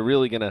case if you're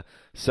really going to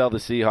sell the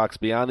Seahawks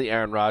beyond the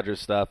Aaron Rodgers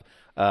stuff,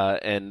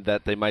 and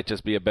that they might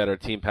just be a better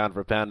team pound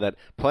for pound, that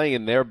playing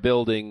in their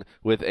building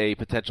with a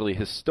potentially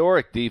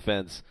historic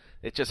defense,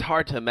 it's just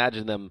hard to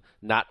imagine them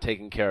not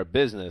taking care of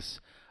business.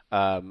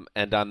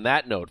 And on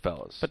that note,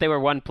 fellas. But they were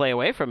one play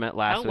away from it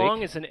last week. How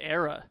long is an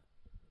era?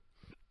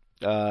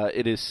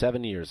 It is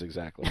 7 years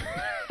exactly.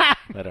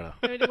 I don't know.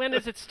 I mean, when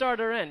does it start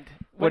or end?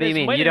 What do you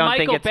mean? You don't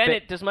think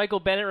it's Does Michael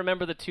Bennett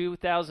remember the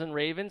 2000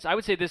 Ravens? I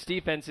would say this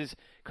defense is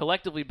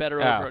collectively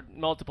better over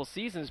multiple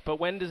seasons, but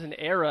when does an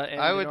era end?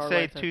 I would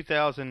say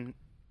 2000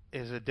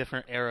 is a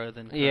different era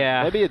than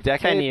maybe a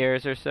decade. 10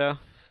 years or so.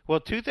 Well,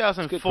 Good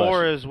 2004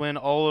 question. is when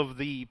all of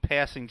the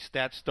passing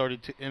stats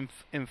started to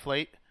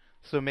inflate.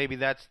 So maybe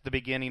that's the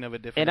beginning of a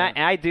different. And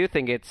I do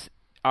think it's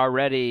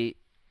already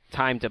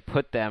time to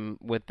put them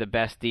with the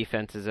best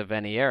defenses of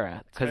any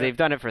era because they've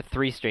done it for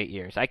 3 straight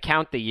years. I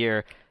count the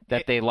year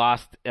that they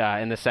lost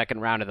in the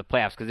second round of the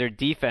playoffs because their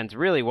defense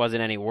really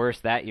wasn't any worse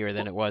that year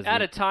than it was.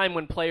 At a time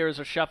when players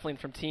are shuffling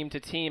from team to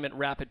team at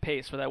rapid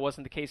pace, where that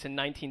wasn't the case in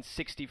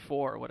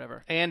 1964 or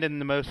whatever. and in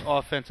the most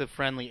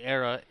offensive-friendly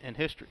era in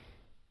history.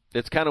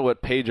 It's kind of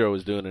what Pedro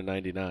was doing in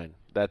 '99,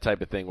 that type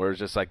of thing, where it's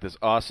just like this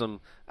awesome,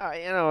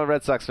 a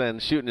Red Sox fan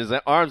shooting his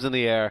arms in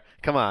the air.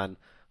 Come on,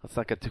 let's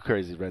not get too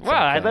crazy, Red Sox.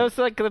 Wow, that was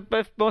like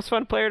the most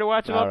fun player to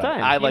watch of all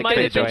time. I He like might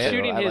have Pedro. been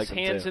shooting I his like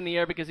him hands too. in the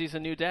air because he's a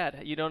new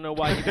dad. You don't know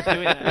why he was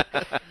doing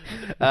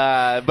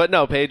that. But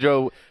no,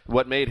 Pedro,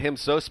 what made him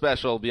so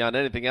special beyond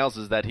anything else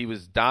is that he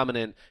was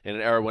dominant in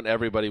an era when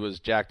everybody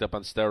was jacked up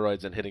on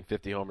steroids and hitting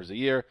 50 homers a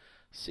year.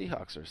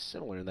 Seahawks are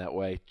similar in that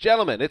way.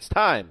 Gentlemen, it's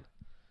time.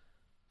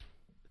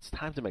 It's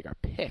time to make our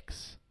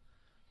picks.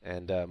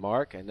 And,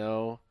 Mark, I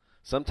know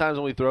sometimes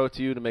when we throw it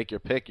to you to make your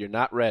pick, you're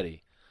not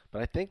ready.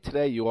 But I think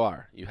today you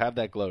are. You have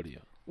that glow to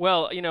you.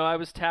 Well, I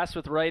was tasked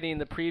with writing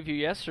the preview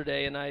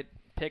yesterday, and I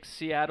picked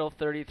Seattle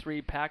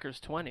 33, Packers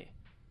 20.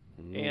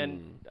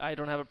 And I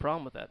don't have a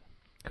problem with that.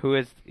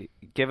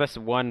 Give us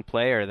one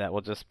player that will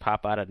just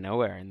pop out of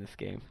nowhere in this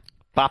game.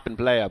 Pop and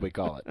play, we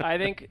call it. I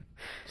think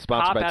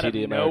Sponsored pop by out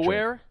TD of Ameritrade.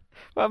 nowhere.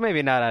 Well,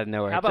 maybe not out of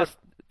nowhere. How about just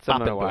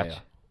someone to pop and watch.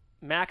 play?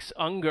 Max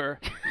Unger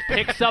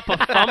picks up a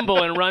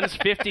fumble and runs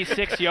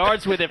 56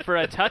 yards with it for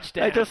a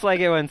touchdown. I just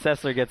like it when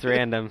Sessler gets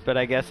random, but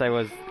I guess I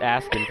was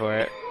asking for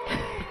it.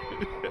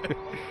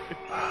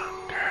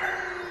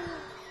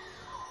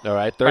 All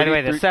right. By the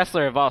way, the 33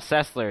 Sessler of all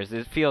Sesslers,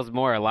 it feels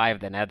more alive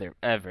than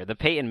ever. The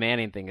Peyton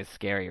Manning thing is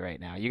scary right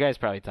now. You guys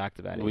probably talked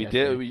about it. We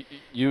yesterday. did.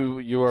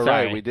 You were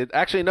Sorry. right. We did.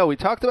 Actually, no. We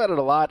talked about it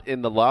a lot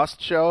in the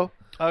Lost show.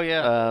 Oh,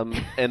 yeah.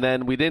 And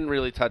then we didn't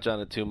really touch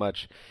on it too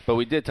much, but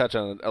we did touch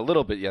on it a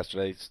little bit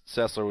yesterday.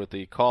 Sessler with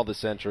the call of the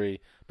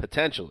century,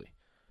 potentially,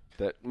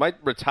 that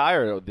might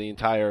retire the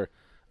entire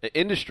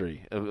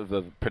industry of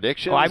the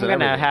predictions. Well, I'm going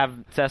to have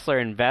Sessler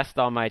invest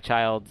all my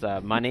child's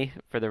money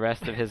for the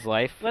rest of his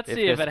life. Let's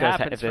see if this it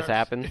happens If this first.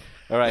 happens.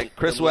 All right,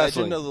 Chris The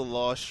legend Wessling. of the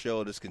Lost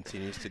show just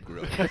continues to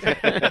grow.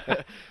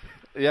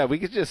 Yeah, we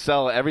could just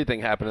sell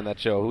everything happened in that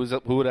show.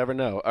 Who would ever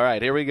know? All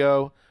right, here we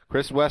go.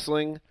 Chris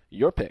Wessling,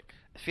 your pick.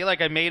 I feel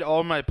like I made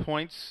all my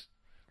points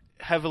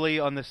heavily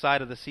on the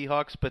side of the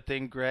Seahawks, but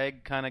then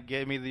Greg kind of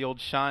gave me the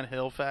old Sean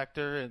Hill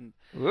factor, and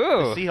Ooh.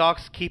 the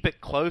Seahawks keep it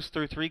close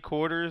through 3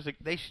 quarters.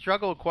 They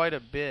struggle quite a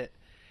bit,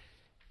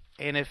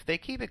 and if they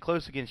keep it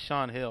close against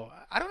Sean Hill,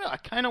 I don't know. I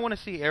kind of want to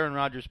see Aaron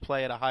Rodgers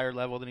play at a higher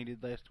level than he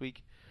did last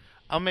week.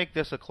 I'll make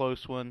this a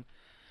close one.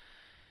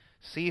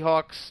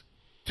 Seahawks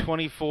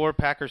 24,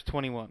 Packers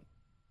 21.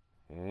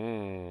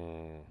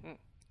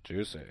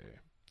 Juicy.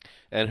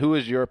 And who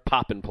is your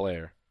poppin'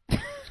 player?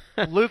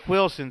 Luke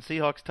Wilson,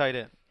 Seahawks tight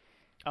end.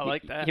 I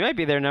like that. He might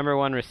be their number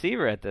 1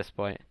 receiver at this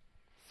point.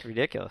 It's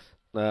ridiculous.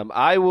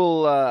 I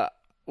will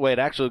wait.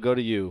 Actually, go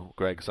to you,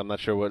 Greg, because I'm not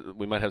sure what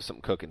we might have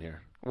something cooking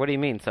here. What do you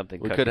mean something?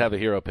 We cooking? could have a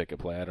hero pick at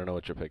play. I don't know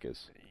what your pick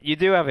is. You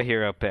do have a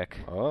hero pick.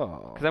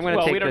 Oh, Because I'm going to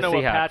Well, take we don't the know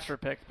what Seahawks. Patcher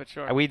picked, but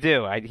sure. We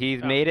do.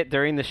 He's made it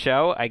during the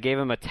show. I gave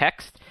him a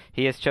text.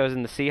 He has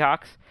chosen the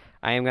Seahawks.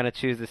 I am going to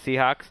choose the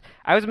Seahawks.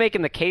 I was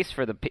making the case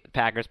for the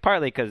Packers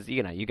partly because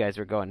you guys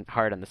were going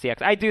hard on the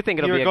Seahawks. I do think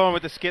it'll You be were going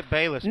with the Skip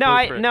Bayless. No,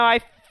 blueprint. I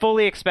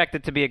fully expect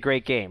it to be a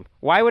great game.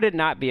 Why would it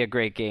not be a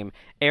great game?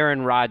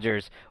 Aaron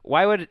Rodgers.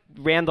 Why would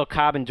Randall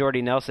Cobb and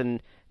Jordy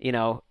Nelson,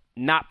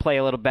 not play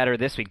a little better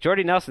this week?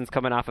 Jordy Nelson's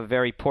coming off a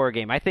very poor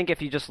game. I think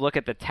if you just look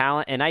at the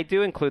talent, and I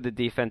do include the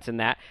defense in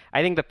that,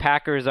 I think the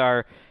Packers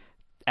are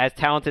as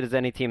talented as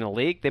any team in the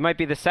league. They might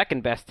be the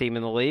second best team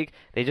in the league.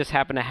 They just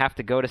happen to have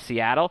to go to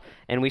Seattle,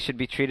 and we should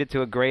be treated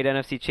to a great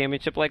NFC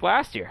championship like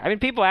last year. I mean,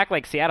 people act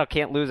like Seattle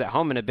can't lose at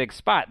home in a big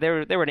spot. They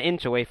were an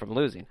inch away from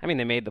losing. I mean,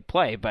 they made the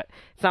play, but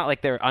it's not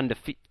like they're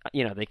undefeated.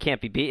 They can't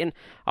be beaten.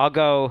 I'll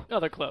go No,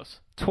 they're close.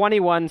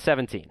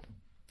 21-17.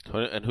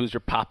 and who's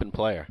your poppin'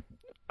 player?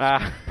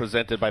 Uh,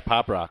 Presented by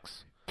Pop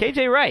Rocks.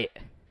 KJ Wright.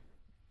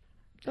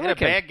 He had a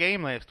bad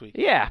game last week.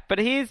 Yeah, but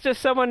he's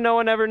just someone no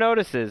one ever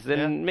notices.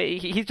 And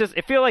he's just,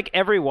 I feel like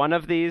every one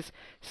of these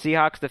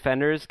Seahawks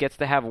defenders gets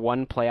to have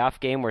one playoff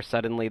game where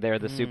suddenly they're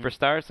the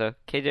superstar. So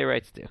KJ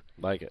Wright's due.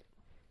 Like it.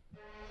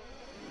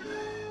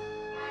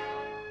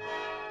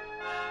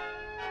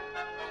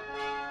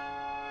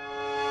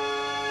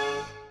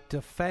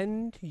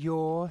 Defend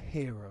your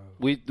hero.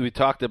 We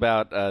talked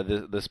about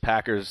this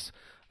Packers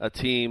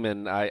team,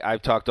 and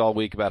I've talked all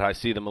week about how I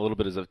see them a little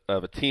bit as of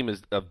a team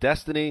of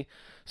destiny.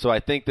 So I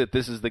think that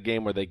this is the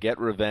game where they get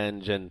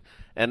revenge, and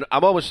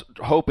I'm almost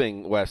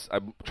hoping, Wes,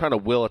 I'm trying to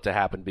will it to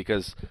happen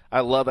because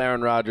I love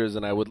Aaron Rodgers,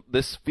 and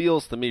this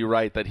feels to me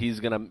right that he's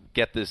going to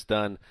get this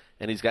done,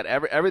 and he's got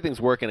everything's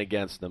working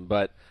against him.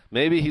 But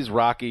maybe he's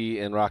Rocky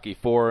in Rocky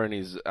IV, and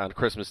he's on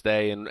Christmas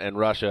Day in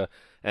Russia,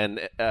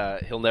 and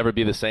he'll never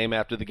be the same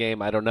after the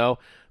game. I don't know,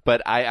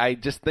 but I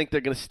just think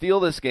they're going to steal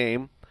this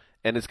game.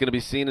 and it's going to be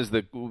seen as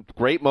the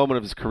great moment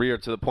of his career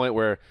to the point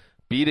where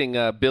beating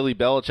Billy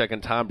Belichick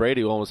and Tom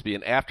Brady will almost be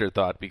an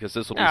afterthought because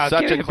this will be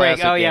such a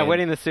classic Oh, yeah, game.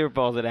 winning the Super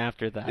Bowl is an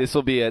afterthought. This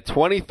will be a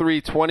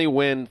 23-20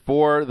 win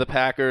for the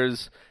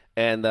Packers,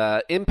 and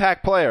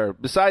impact player,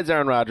 besides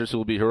Aaron Rodgers, who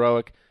will be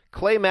heroic,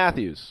 Clay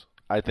Matthews,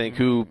 I think,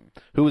 who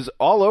was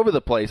all over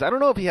the place. I don't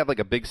know if he had like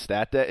a big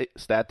stat day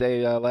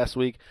last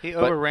week. He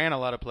but overran a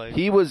lot of plays.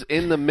 He was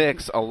in the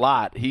mix a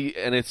lot.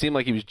 And it seemed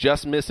like he was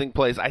just missing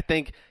plays. I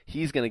think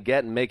he's going to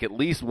get and make at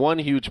least one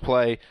huge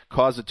play,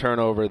 cause a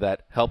turnover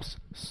that helps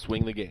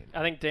swing the game.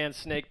 I think Dan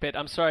Snakebit,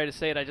 I'm sorry to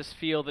say it, I just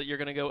feel that you're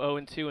going to go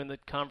 0-2 in the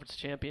conference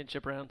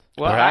championship round.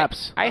 Well,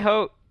 Perhaps. I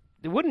hope.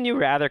 Wouldn't you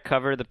rather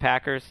cover the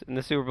Packers in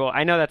the Super Bowl?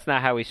 I know that's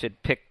not how we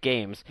should pick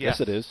games. Yes,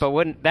 it is.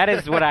 But that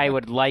is what I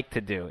would like to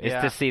do, is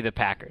Yeah. to see the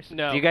Packers.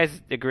 No. Do you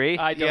guys agree?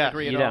 I don't Yeah.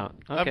 agree You at all.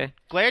 don't. Okay. I'm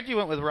glad you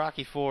went with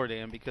Rocky IV,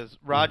 Dan, because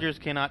Rodgers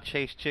cannot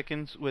chase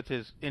chickens with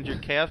his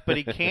injured calf, but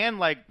he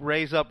can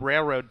raise up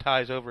railroad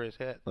ties over his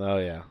head. Oh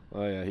yeah.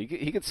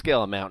 He could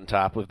scale a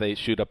mountaintop if they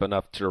shoot up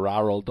enough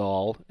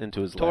Toradol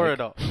into his leg.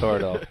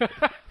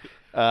 Toradol.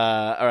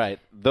 All right.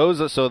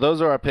 Those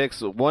are our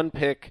picks. 1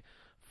 pick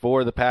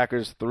for the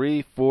Packers,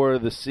 3 for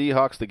the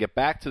Seahawks to get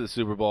back to the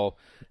Super Bowl,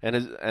 and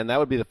that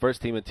would be the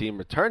first team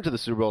return to the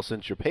Super Bowl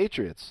since your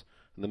Patriots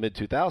in the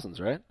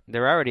mid-2000s, right?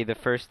 They're already the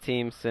first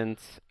team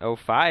since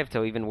 2005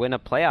 to even win a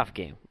playoff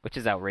game, which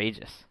is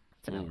outrageous.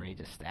 It's an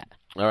outrageous stat.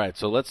 All right,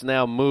 so let's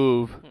now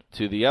move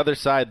to the other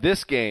side.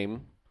 This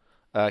game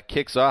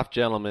kicks off,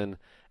 gentlemen,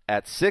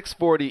 at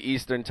 6:40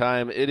 Eastern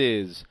Time. It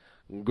is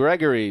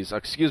Greg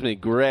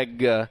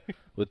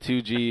with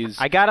 2 G's.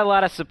 I got a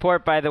lot of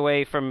support, by the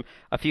way, from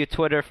a few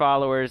Twitter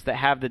followers that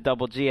have the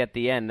double G at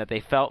the end, that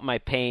they felt my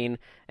pain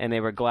and they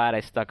were glad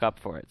I stuck up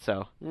for it.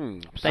 So,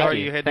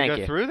 Sorry you had to Thank go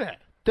you. through that.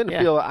 Didn't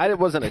Yeah. feel I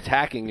wasn't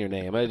attacking your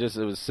name. It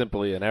was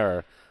simply an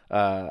error.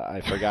 I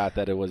forgot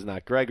that it was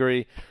not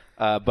Gregory.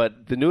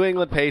 But the New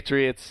England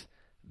Patriots,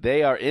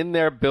 they are in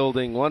their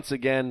building once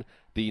again,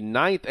 the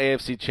 9th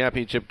AFC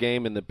Championship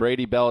game in the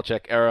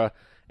Brady-Belichick era,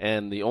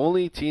 and the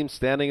only team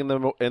standing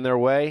in their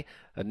way,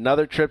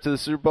 another trip to the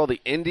Super Bowl, the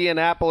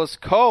Indianapolis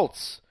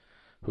Colts,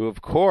 who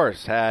of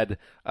course had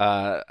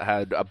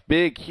a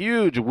big,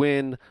 huge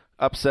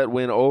upset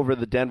win over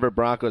the Denver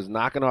Broncos,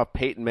 knocking off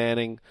Peyton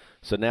Manning.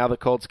 So now the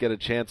Colts get a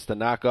chance to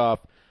knock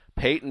off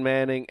Peyton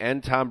Manning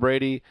and Tom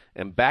Brady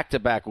in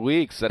back-to-back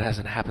weeks. That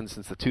hasn't happened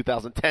since the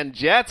 2010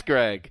 Jets,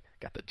 Greg.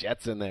 Got the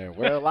Jets in there.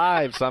 We're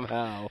alive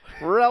somehow.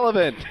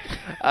 Relevant.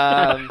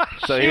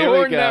 So here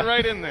we go. that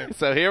right in there.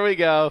 So here we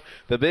go.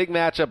 The big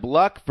matchup,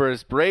 Luck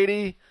versus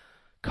Brady,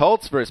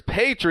 Colts versus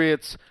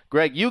Patriots.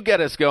 Greg, you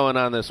get us going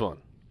on this one.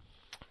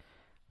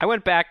 I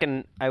went back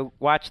and I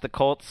watched the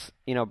Colts,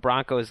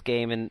 Broncos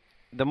game, and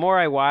the more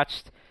I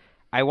watched,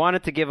 I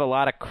wanted to give a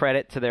lot of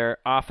credit to their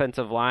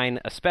offensive line,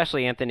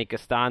 especially Anthony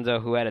Costanzo,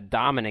 who had a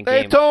dominant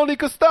game. Hey, Tony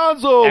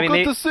Costanzo, I mean,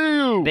 good to see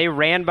you. They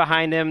ran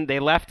behind him. They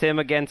left him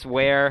against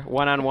Ware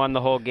one-on-one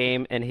the whole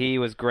game, and he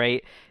was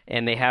great.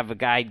 And they have a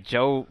guy,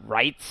 Joe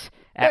Wrights,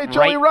 at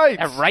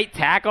right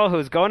tackle,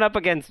 who's going up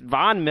against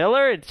Von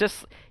Miller. It's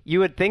just, you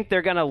would think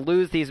they're going to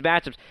lose these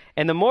matchups.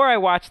 And the more I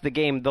watched the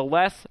game, the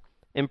less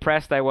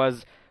impressed I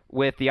was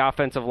with the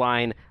offensive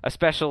line,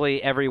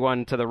 especially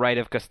everyone to the right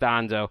of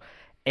Costanzo.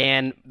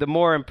 And the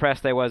more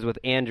impressed I was with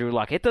Andrew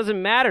Luck. It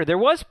doesn't matter. There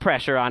was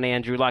pressure on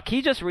Andrew Luck.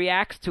 He just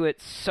reacts to it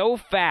so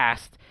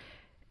fast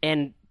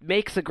and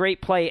makes a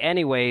great play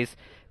anyways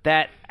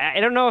that I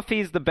don't know if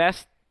he's the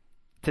best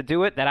to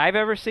do it that I've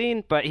ever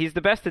seen, but he's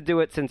the best to do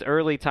it since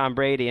early Tom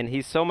Brady, and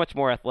he's so much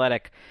more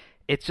athletic.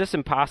 It's just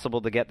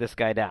impossible to get this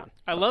guy down.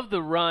 I love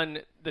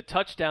the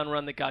touchdown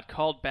run that got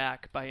called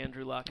back by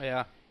Andrew Luck.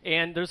 Yeah.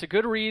 And there's a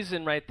good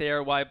reason right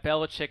there why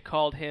Belichick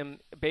called him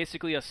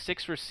basically a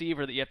 6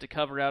 receiver that you have to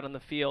cover out on the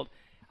field.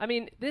 I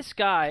mean, this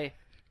guy,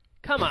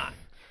 come on.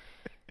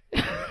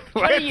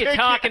 What are you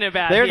talking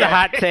about There's here? a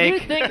hot take.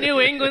 You think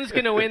New England's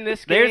going to win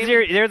this game?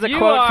 There's a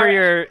quote for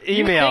your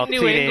email. You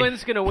think New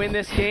England's going to win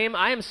this game?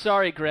 I am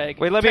sorry, Greg.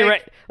 Wait, let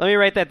me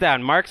write that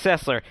down. Mark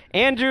Sessler,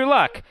 Andrew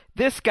Luck,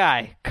 this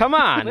guy. Come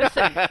on.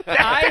 Listen,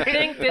 I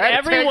think that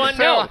everyone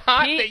knows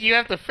that you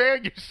have to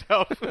fan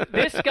yourself.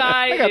 this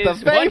guy got the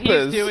is what he's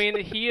vapors. doing.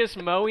 He is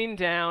mowing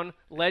down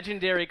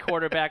legendary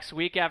quarterbacks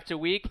week after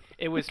week.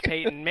 It was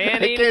Peyton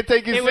Manning. I can't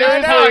take you It was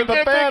seriously Tom- with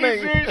the fanning.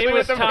 It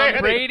was Tom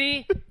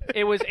Brady.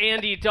 It was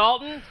Andy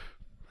Dalton.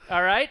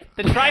 All right?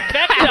 The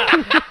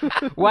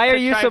trifecta. Why are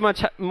you so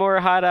much more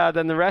hot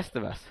than the rest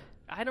of us?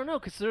 I don't know,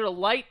 because there's a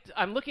light.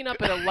 I'm looking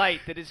up at a light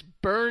that is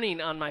burning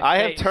on my I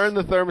have face. turned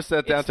the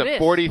thermostat down It's to this.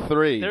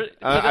 43.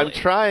 I'm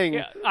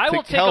trying I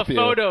will to take help a you.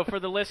 photo for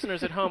the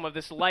listeners at home of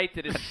this light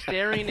that is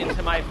staring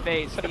into my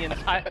face the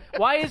entire.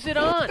 Why is it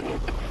on?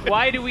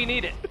 Why do we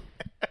need it?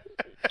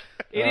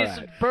 It is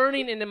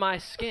burning into my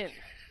skin.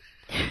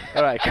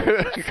 All right.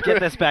 Get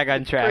this back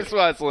on track. Chris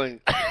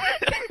Wessling,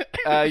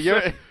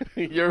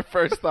 your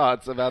first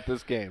thoughts about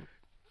this game.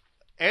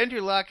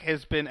 Andrew Luck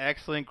has been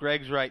excellent.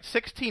 Greg's right.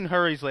 16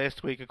 hurries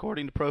last week,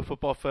 according to Pro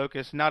Football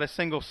Focus. Not a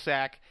single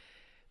sack.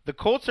 The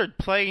Colts are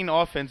playing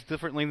offense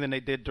differently than they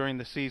did during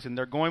the season.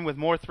 They're going with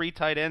more 3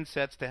 tight end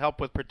sets to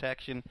help with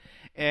protection,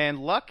 and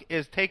Luck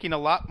is taking a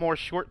lot more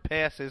short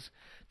passes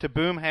to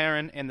Boom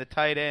Herron and the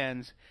tight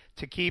ends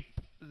to keep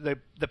the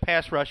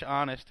pass rush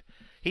honest.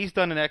 He's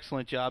done an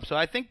excellent job. So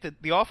I think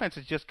that the offense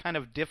is just kind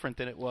of different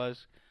than it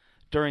was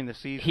during the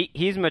season.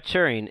 He's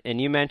maturing,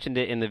 and you mentioned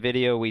it in the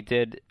video we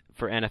did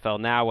for NFL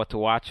Now, what to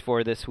watch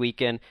for this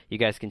weekend. You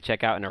guys can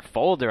check out in our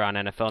folder on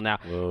NFL Now.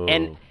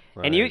 Whoa.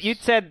 And you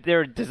said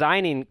they're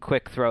designing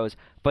quick throws,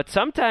 but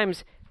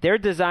sometimes they're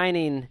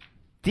designing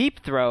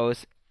deep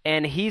throws,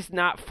 and he's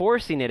not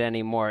forcing it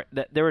anymore.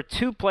 There were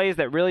 2 plays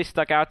that really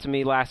stuck out to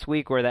me last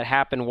week where that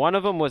happened. One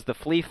of them was the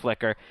flea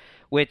flicker,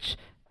 which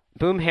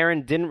Boom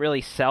Herron didn't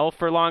really sell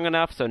for long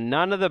enough, so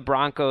none of the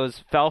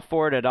Broncos fell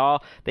for it at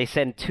all. They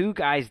sent 2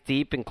 guys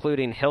deep,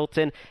 including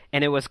Hilton,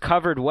 and it was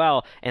covered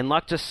well, and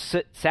Luck just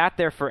sat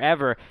there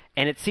forever,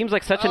 and it seems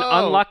like such an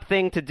unluck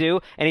thing to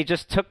do, and he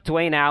just took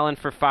Dwayne Allen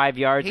for 5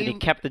 yards, and he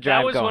kept the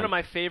drive going. That was one of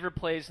my favorite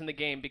plays in the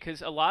game,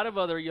 because a lot of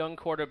other young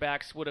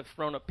quarterbacks would have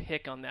thrown a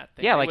pick on that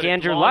thing. Yeah, like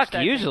Andrew Luck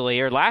usually,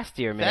 or last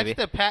year maybe.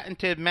 That's the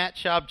patented Matt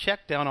Schaub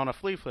check down on a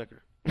flea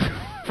flicker.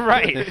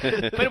 Right.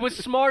 But it was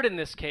smart in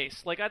this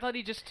case. Like, I thought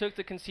he just took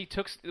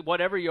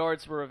whatever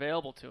yards were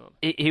available to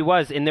him. He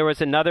was, and there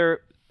was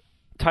another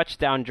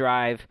touchdown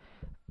drive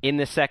in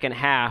the second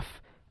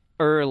half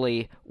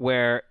early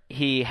where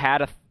he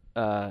had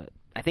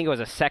I think it was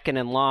a 2nd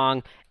and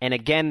long, and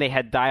again they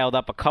had dialed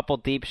up a couple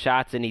deep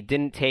shots, and he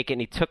didn't take it,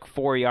 and he took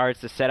 4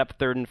 yards to set up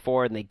 3rd and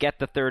 4, and they get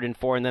the 3rd and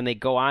 4, and then they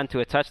go on to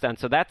a touchdown.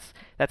 So that's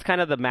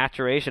kind of the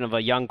maturation of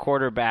a young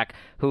quarterback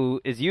who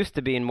is used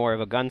to being more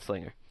of a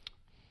gunslinger.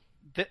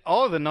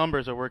 All of the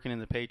numbers are working in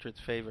the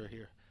Patriots' favor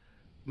here.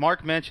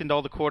 Mark mentioned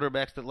all the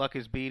quarterbacks that Luck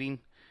is beating.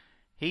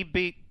 He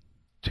beat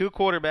 2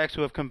 quarterbacks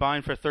who have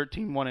combined for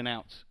 13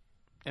 1-and-outs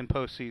in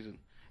postseason.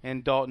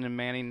 And Dalton and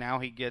Manning, now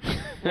he gets...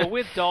 Well,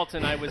 with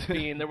Dalton,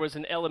 there was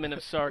an element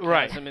of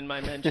sarcasm in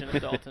my mention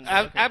of Dalton.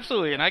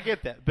 Absolutely, and I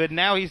get that. But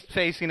now he's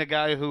facing a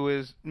guy who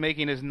is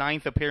making his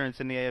 9th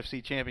appearance in the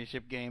AFC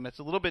Championship game. That's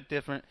a little bit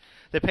different.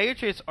 The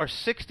Patriots are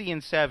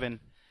 60-7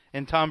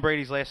 in Tom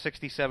Brady's last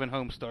 67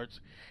 home starts.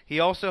 He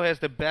also has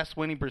the best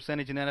winning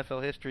percentage in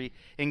NFL history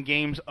in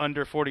games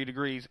under 40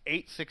 degrees,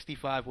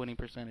 .865 winning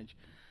percentage.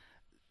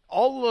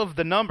 All of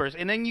the numbers,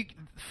 and then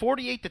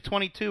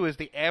 48-22 is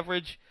the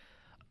average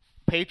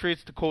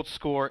Patriots to Colts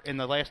score in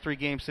the last 3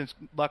 games since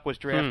Luck was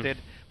drafted.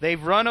 They've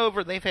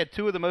had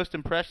 2 of the most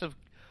impressive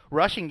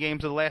rushing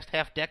games of the last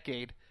half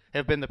decade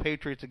have been the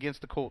Patriots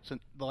against the Colts in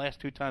the last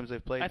 2 times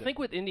they've played. I think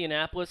with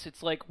Indianapolis,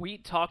 it's like we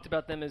talked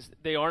about them as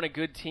they aren't a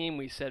good team,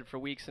 we said, for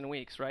weeks and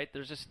weeks, right?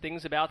 There's just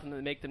things about them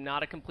that make them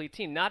not a complete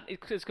team. Not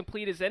as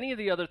complete as any of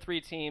the other 3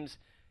 teams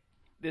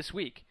this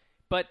week.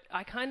 But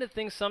I kind of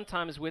think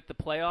sometimes with the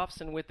playoffs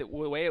and with the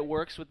way it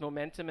works with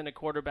momentum and a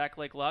quarterback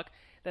like Luck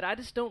that I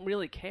just don't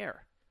really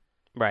care.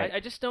 Right. I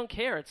just don't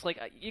care. It's like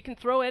you can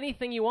throw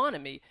anything you want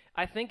at me.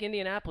 I think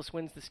Indianapolis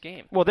wins this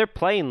game. Well, they're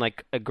playing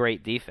like a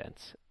great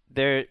defense.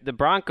 The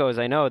Broncos,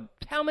 I know.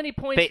 How many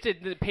points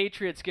did the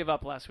Patriots give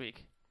up last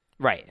week?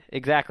 Right,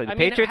 exactly. The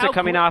Patriots are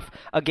coming off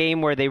a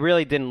game where they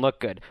really didn't look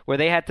good, where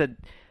they had to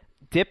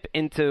dip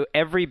into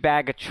every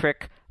bag of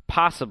trick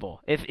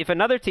possible. If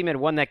another team had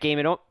won that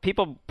game,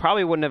 people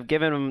probably wouldn't have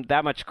given them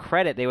that much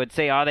credit. They would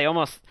say, "Oh, they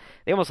almost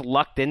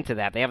lucked into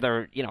that. They have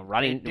their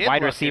running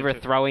wide receiver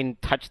throwing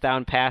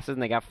touchdown passes,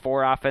 and they got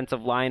 4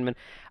 offensive linemen."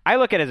 I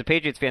look at it as a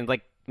Patriots fan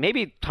like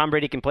maybe Tom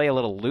Brady can play a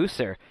little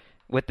looser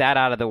with that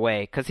out of the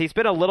way, because he's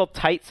been a little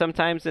tight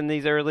sometimes in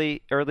these early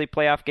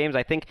playoff games.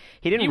 I think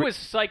he didn't. He was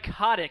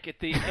psychotic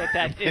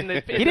in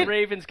the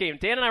Ravens game.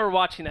 Dan and I were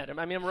watching that.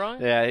 I mean, I'm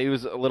wrong. Yeah, he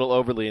was a little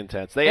overly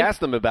intense. They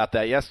asked him about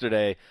that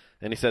yesterday,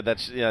 and he said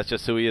that's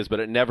just who he is. But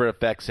it never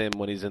affects him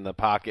when he's in the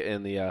pocket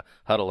in the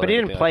huddle. But he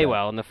didn't play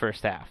well in the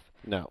first half.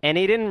 No, and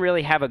he didn't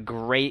really have a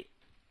great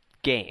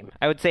game.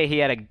 I would say he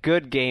had a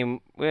good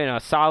game, a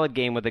solid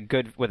game with a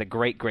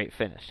great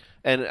finish.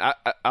 And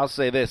I'll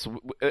say this,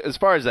 as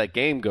far as that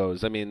game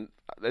goes, I mean,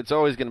 it's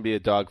always going to be a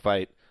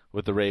dogfight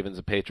with the Ravens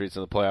and Patriots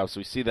in the playoffs.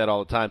 We see that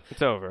all the time.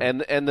 It's over. And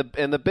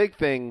the big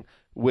thing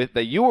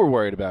that you were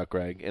worried about,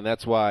 Greg, and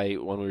that's why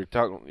when we were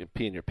talking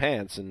peeing your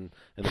pants and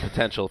the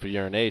potential for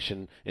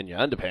urination in your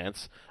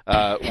underpants,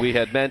 we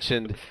had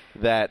mentioned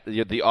that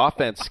the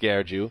offense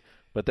scared you.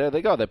 But there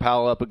they go. They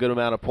pile up a good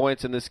amount of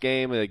points in this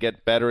game, and they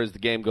get better as the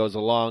game goes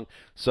along,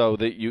 so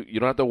that you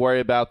don't have to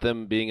worry about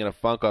them being in a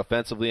funk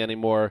offensively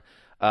anymore.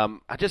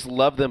 I just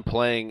love them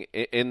playing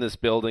in this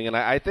building, and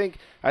I think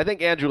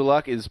Andrew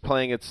Luck is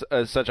playing at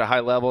such a high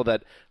level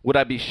that would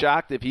I be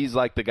shocked if he's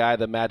like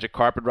the magic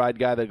carpet ride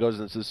guy that goes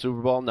into the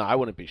Super Bowl? No, I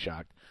wouldn't be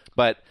shocked.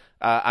 But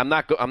I'm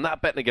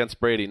not betting against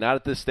Brady, not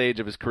at this stage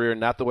of his career,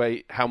 not the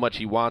way how much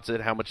he wants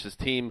it, how much his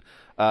team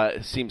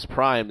seems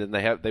primed, and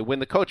they win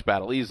the coach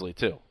battle easily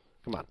too.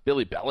 Come on,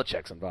 Billy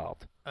Belichick's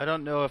involved. I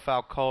don't know if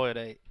I'll call it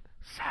a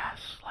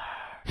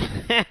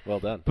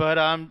Well done. But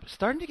I'm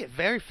starting to get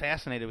very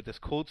fascinated with this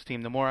Colts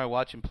team the more I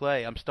watch him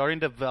play. I'm starting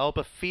to develop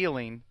a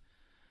feeling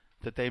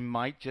that they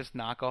might just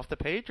knock off the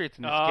Patriots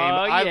in this Oh,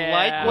 game. I yeah.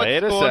 like what's Wait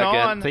a going second.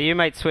 on. So you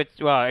might switch.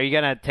 Well, are you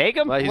gonna take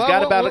him? Well, he's Well, got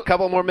well, about well, a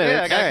couple more minutes.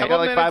 yeah, I got a He's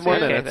couple like 5 more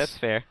minutes, Okay, minutes. that's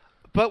fair.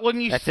 But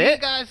when you That's see it?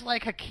 guys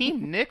like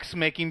Hakeem Nicks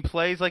making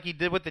plays like he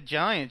did with the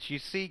Giants, you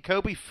see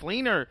Kobe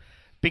Fleener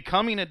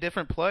becoming a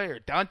different player,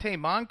 Dante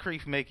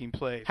Moncrief making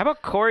plays. How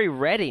about Corey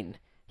Redding?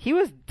 He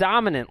was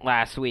dominant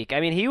last week. I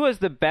mean, he was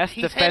the best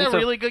He's defensive. had a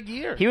really good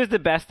year. He was the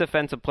best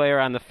defensive player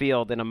on the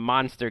field in a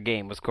monster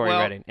game. Was Corey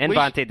Well, Redding and we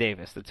Vontae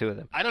Davis, the two of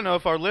them. I don't know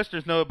if our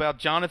listeners know about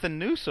Jonathan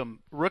Newsom,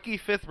 rookie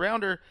 5th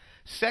rounder,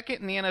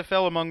 second in the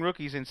NFL among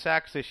rookies in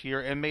sacks this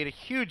year, and made a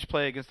huge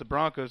play against the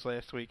Broncos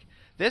last week.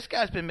 This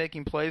guy's been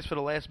making plays for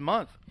the last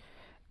month.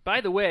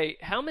 By the way,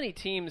 how many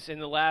teams in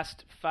the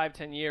last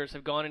 5-10 years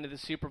have gone into the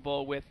Super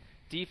Bowl with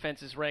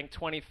defenses ranked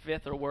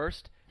 25th or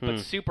worst, but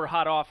super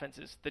hot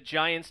offenses? The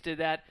Giants did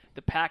that.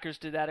 The Packers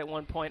did that at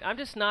one point. I'm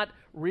just not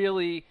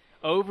really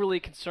overly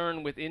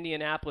concerned with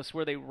Indianapolis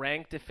where they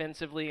rank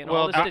defensively and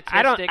all the Well, statistics.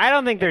 I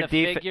don't think and their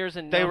the figures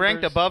and They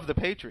ranked numbers. above the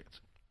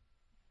Patriots.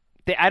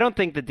 I don't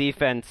think the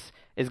defense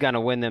is going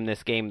to win them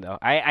this game, though.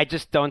 I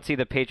just don't see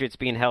the Patriots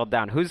being held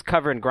down. Who's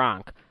covering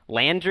Gronk?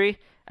 Landry?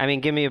 I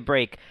mean, give me a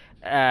break.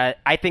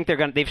 I think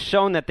they've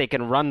shown that they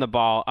can run the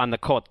ball on the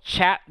Colts.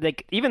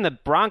 Even the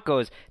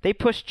Broncos, they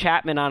pushed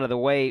Chapman out of the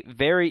way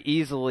very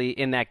easily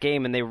in that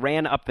game, and they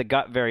ran up the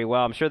gut very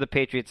well. I'm sure the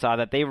Patriots saw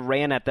that. They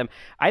ran at them.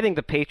 I think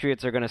the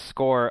Patriots are going to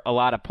score a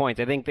lot of points.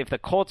 I think if the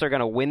Colts are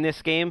going to win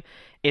this game,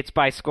 it's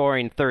by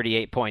scoring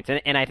 38 points,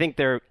 and I think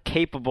they're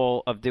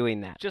capable of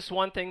doing that. Just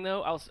one thing,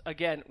 though.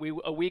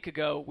 A week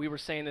ago, we were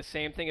saying the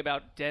same thing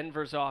about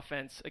Denver's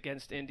offense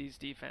against Indy's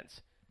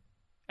defense.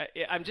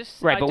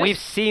 We've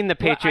seen the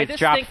Patriots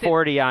drop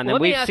 40 on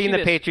them. We've seen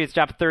the Patriots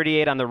drop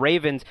 38 on the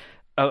Ravens,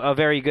 a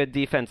very good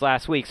defense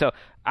last week. So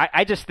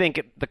I just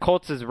think the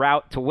Colts'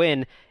 route to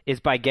win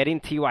is by getting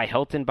T.Y.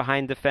 Hilton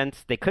behind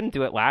defense. They couldn't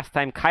do it last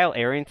time. Kyle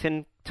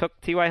Arrington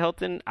took T.Y.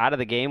 Hilton out of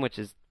the game, which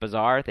is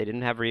bizarre. They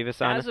didn't have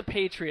Revis on. As a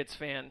Patriots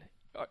fan,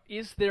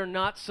 is there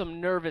not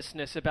some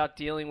nervousness about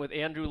dealing with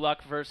Andrew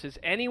Luck versus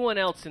anyone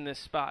else in this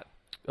spot?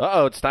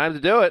 Uh-oh, it's time to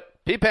do it.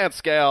 P-Pants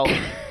Scale.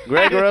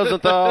 Greg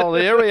Rosenthal,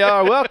 here we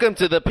are. Welcome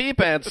to the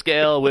P-Pants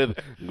Scale with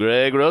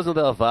Greg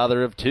Rosenthal,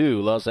 father of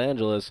 2, Los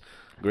Angeles.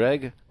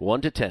 Greg,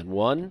 1 to 10.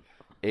 1,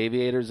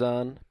 aviators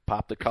on,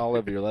 pop the collar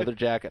of your leather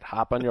jacket,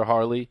 hop on your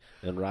Harley,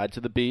 and ride to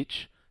the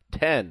beach.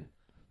 10,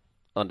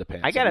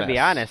 underpants. I got to be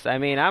honest. I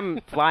mean,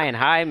 I'm flying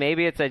high.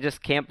 Maybe I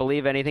just can't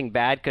believe anything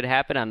bad could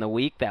happen on the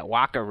week that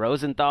Walker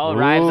Rosenthal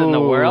arrives in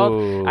the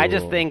world. I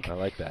just think I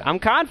like that. I'm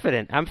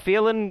confident. I'm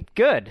feeling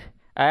good.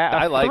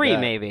 I like 3 that.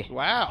 maybe.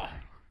 Wow.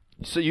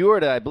 So you were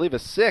at, I believe, a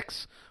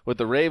 6 with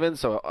the Ravens,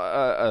 so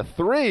a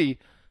 3,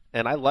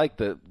 and I like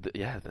the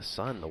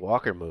Sun, the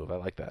Walker move. I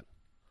like that.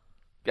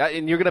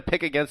 And you're going to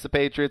pick against the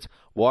Patriots,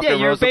 Walker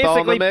Rosenthal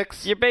in the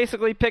mix? You're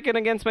basically picking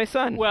against my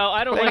son. Well,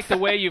 I don't like the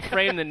way you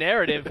frame the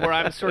narrative where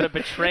I'm sort of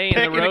betraying the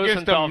Picking against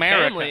Rosenthal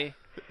America. family.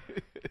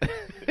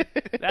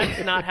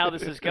 That's not how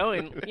this is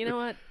going. You know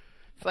what?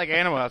 It's like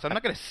Animal House. I'm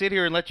not going to sit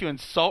here and let you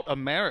insult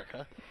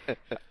America.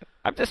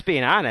 I'm just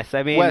being honest.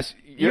 I mean, Wes,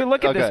 you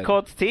look at go this ahead.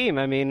 Colts team.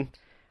 I mean,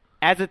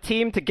 as a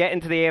team to get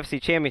into the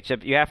AFC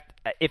Championship, you have.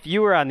 If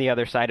you were on the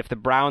other side, if the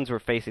Browns were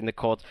facing the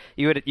Colts,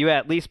 you would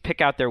at least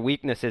pick out their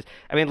weaknesses.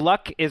 I mean,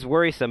 Luck is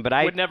worrisome, but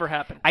Would never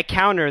happen. I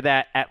counter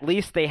that at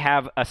least they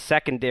have a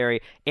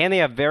secondary and they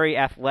have very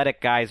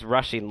athletic guys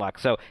rushing Luck.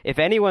 So if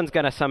anyone's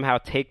going to somehow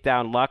take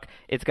down Luck,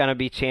 it's going to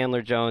be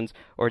Chandler Jones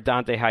or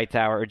Dante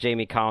Hightower or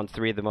Jamie Collins,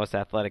 3 of the most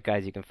athletic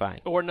guys you can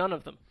find. Or none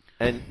of them.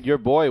 And your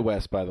boy,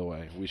 Wes, by the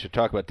way, we should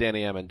talk about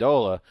Danny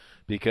Amendola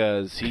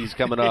because he's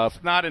coming off.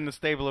 It's not in the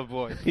stable of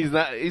boys. He's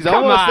not. He's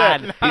Come almost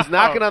on. there. He's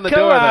knocking on the Come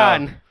door,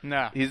 on. though.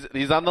 No.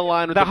 He's on the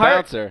line with The the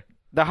heart- bouncer.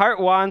 The heart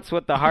wants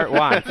what the heart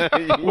wants.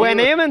 When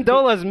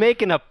Amendola's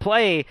making a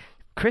play,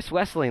 Chris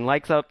Wesseling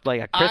lights up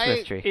like a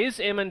Christmas tree. Is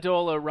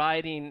Amendola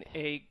riding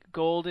a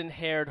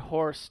golden-haired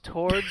horse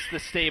towards the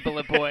stable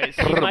of boys?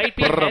 He might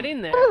be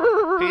heading there.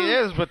 He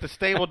is, but the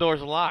stable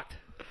door's locked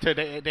to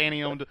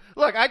Danny Amendola.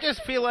 Look, I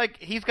just feel like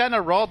he's gotten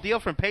a raw deal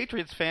from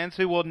Patriots fans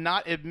who will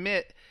not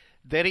admit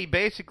that he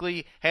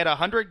basically had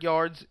 100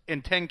 yards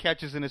and 10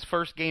 catches in his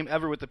first game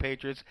ever with the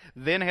Patriots,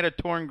 then had a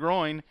torn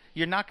groin.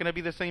 You're not going to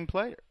be the same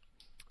player.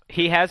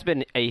 He has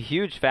been a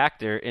huge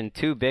factor in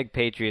 2 big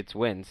Patriots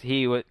wins.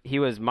 He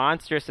was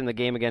monstrous in the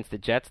game against the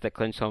Jets that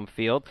clinched home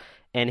field,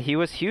 and he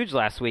was huge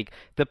last week.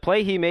 The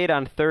play he made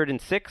on 3rd and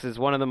 6 is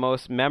one of the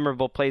most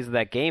memorable plays of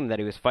that game, that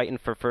he was fighting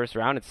for first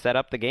round and set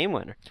up the game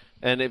winner.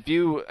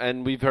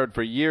 And we've heard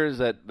for years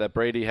that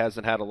Brady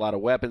hasn't had a lot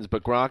of weapons,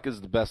 but Gronk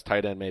is the best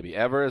tight end maybe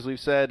ever, as we've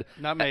said.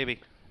 Not maybe.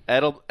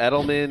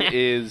 Edelman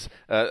is,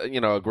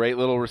 a great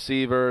little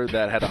receiver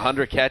that had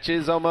 100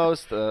 catches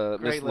almost,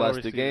 missed the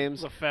last 2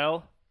 games.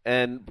 LaFell.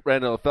 And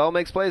Brandon LaFell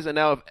makes plays, and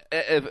now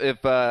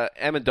if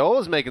Amendola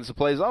is making some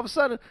plays, all of a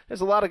sudden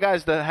there's a lot of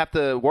guys to have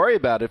to worry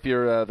about if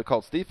you're the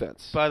Colts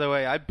defense. By the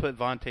way, I'd put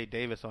Vontae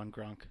Davis on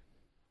Gronk.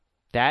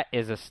 That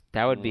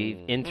would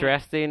be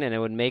interesting, and it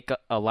would make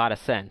a lot of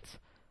sense.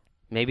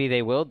 Maybe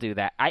they will do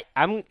that.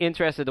 I'm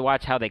interested to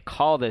watch how they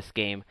call this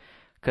game,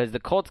 because the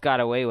Colts got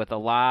away with a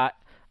lot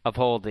of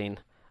holding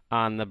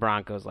on the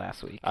Broncos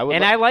last week.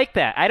 I like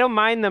that. I don't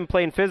mind them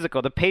playing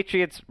physical. The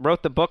Patriots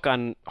wrote the book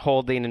on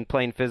holding and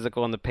playing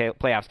physical in the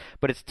playoffs,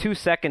 but it's two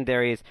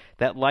secondaries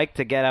that like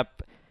to get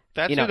up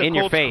That's who the in Colts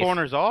your face.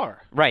 Corners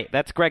are. Right.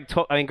 That's Greg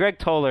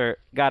Toller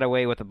got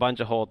away with a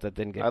bunch of holds that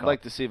didn't get called. I'd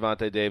like to see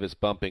Vontae Davis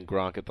bumping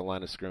Gronk at the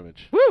line of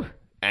scrimmage. Woo!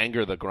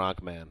 Anger the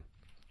Gronk man.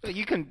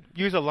 You can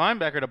use a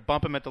linebacker to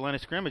bump him at the line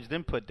of scrimmage,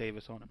 then put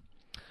Davis on him.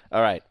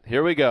 All right,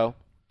 here we go.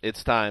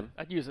 It's time.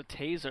 I'd use a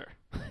taser.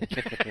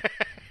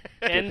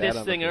 End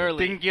this thing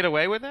early. Didn't get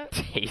away with that?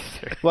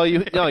 Taser. Well,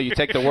 you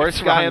take the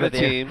worst guy on the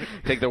team.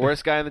 Take the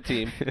worst guy on the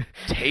team.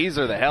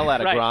 Taser the hell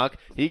out of Gronk.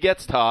 He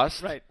gets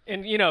tossed. Right.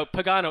 And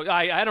Pagano,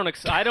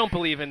 I don't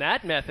believe in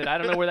that method. I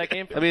don't know where that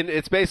came from. I mean,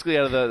 it's basically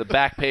out of the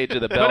back page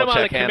of the Belichick Put him on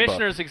the handbook.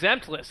 commissioner's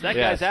exempt list. That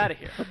guy's out of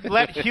here.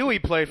 Let Huey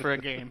play for a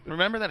game.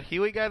 Remember that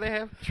Huey guy they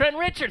have? Trent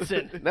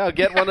Richardson. No,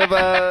 get one of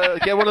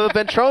the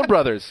Ventrone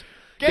brothers.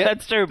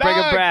 That's true. Bring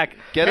him back.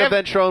 Get a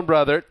Ventrone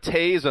brother.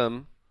 Tase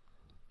him.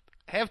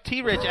 Have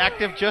T-Rich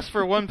active just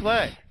for one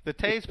play, the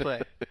Tase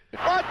play.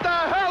 What the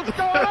hell's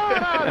going on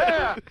out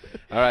here?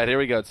 All right, here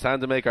we go. It's time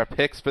to make our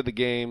picks for the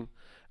game,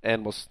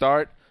 and we'll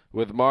start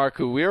with Mark,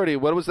 who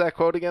what was that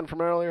quote again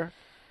from earlier?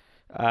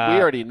 We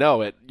already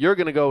know it. You're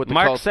going to go with the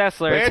Mark Colts.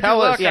 Sessler. Andrew Tell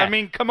Luck, us. I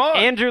mean, come on.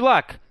 Andrew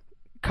Luck.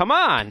 Come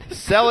on.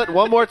 Sell it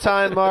one more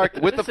time, Mark,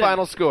 with the Listen,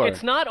 final score.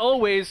 It's not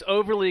always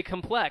overly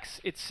complex.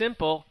 It's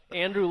simple.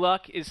 Andrew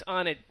Luck is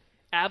on an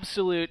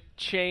absolute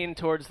chain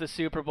towards the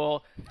Super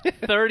Bowl.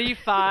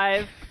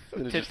 35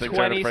 to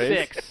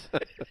 26.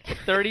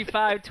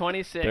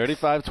 35-26.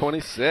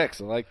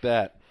 35-26. I like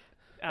that.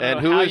 And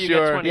who is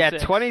your 26. Yeah,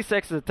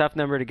 26 is a tough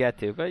number to get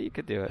to, but you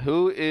could do it.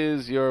 Who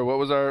is your, what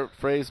was our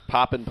phrase,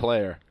 poppin'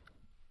 player?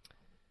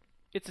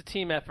 It's a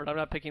team effort. I'm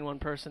not picking one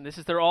person.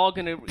 They're all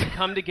going to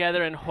come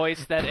together and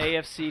hoist that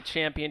AFC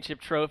Championship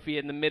trophy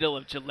in the middle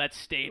of Gillette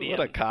Stadium.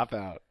 What a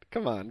cop-out.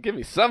 Come on, give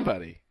me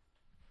somebody.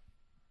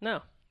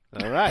 No.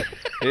 All right,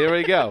 here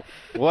we go.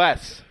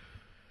 Wes.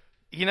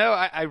 You know,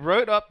 I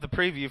wrote up the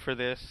preview for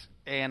this,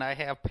 and I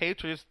have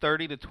Patriots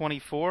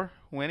 30-24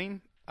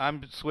 winning.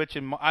 I'm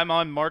switching. I'm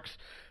on Mark's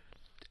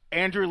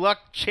Andrew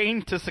Luck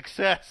chain to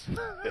success.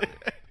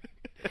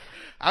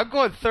 I'm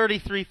going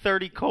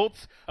 33-30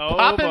 Colts. Oh,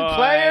 Poppin' boy.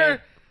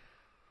 player,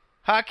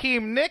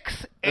 Hakeem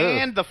Nicks,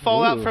 and the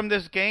fallout from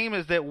this game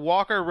is that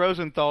Walker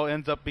Rosenthal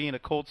ends up being a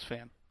Colts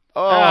fan.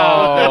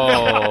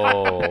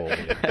 Oh.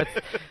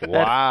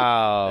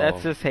 Wow.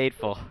 That's just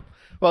hateful.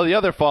 Well, the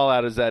other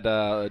fallout is that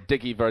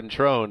Dickie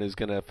Ventrone is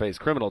going to face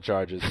criminal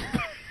charges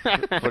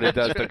for what he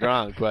does to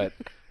Gronk. But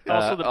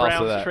Also, the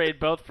Browns that. trade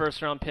both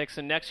first-round picks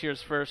and next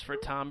year's first for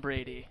Tom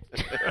Brady.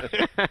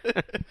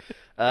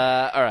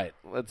 All right,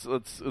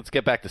 let's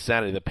get back to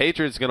sanity. The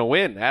Patriots are going to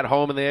win at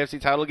home in the AFC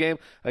title game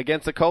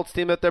against the Colts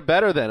team that they're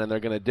better than, and they're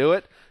going to do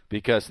it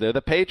because they're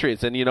the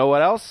Patriots. And you know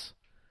what else?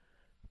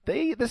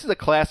 This is a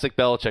classic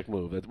Belichick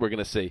move that we're going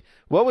to see.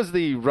 What was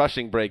the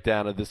rushing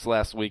breakdown of this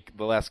last week,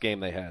 the last game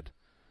they had?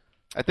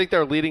 I think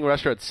their leading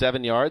rusher at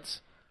 7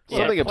 yards.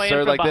 Something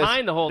absurd like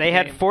this. They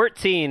had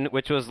 14,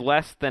 which was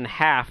less than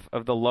half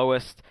of the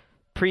lowest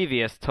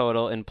previous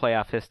total in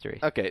playoff history.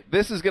 Okay,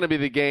 this is going to be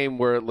the game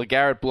where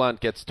LeGarrette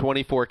Blount gets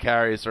 24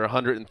 carries for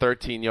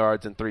 113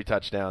 yards and 3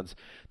 touchdowns.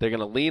 They're going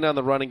to lean on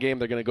the running game.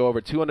 They're going to go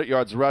over 200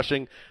 yards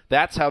rushing.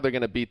 That's how they're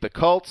going to beat the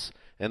Colts,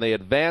 and they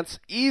advance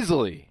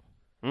easily.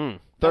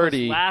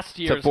 30 last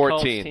year's to 14.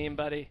 Colts team,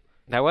 buddy.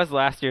 That was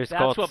last year's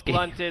Colts That's what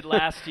Blunt did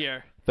last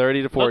year.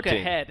 30 to 14. Look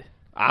ahead.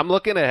 I'm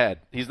looking ahead.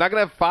 He's not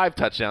going to have 5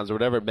 touchdowns or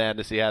whatever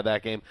madness he had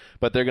that game,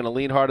 but they're going to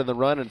lean hard in the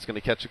run, and it's going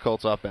to catch the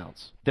Colts off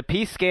bounds. The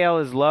P scale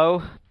is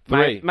low.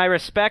 3. My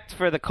respect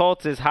for the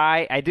Colts is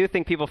high. I do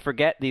think people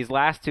forget these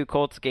last 2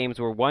 Colts games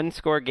were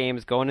one-score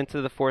games going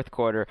into the fourth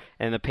quarter,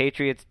 and the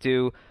Patriots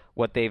do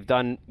what they've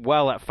done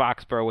well at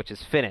Foxborough, which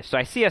is finish. So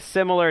I see a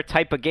similar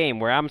type of game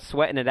where I'm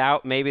sweating it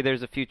out. Maybe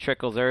there's a few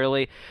trickles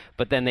early,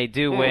 but then they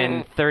do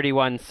win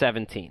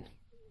 31-17.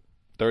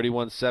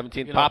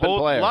 31-17. Poppin'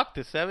 player. Luck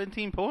to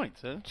 17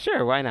 points, huh?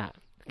 Sure, why not?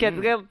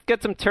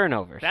 Get some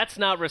turnovers. That's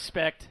not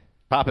respect.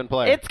 Poppin'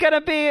 player. It's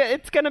gonna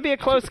be a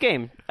close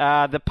game.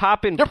 The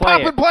poppin' You're player.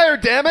 poppin' player,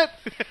 damn it!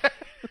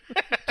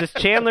 Does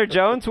Chandler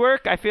Jones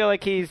work? I feel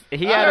like he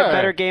had a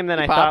better game than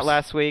I thought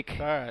last week.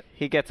 All right.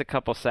 He gets a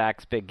couple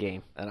sacks, big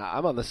game. And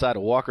I'm on the side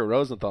of Walker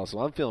Rosenthal, so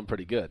I'm feeling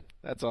pretty good.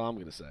 That's all I'm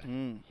going to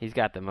say. He's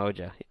got the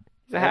mojo.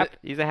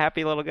 He's a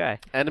happy little guy.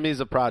 Enemies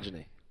of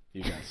progeny,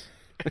 you guys.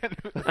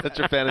 That's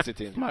your fantasy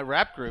team. It's my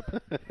rap group.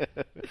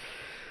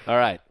 All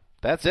right.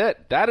 That's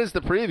it. That is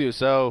the preview.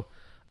 So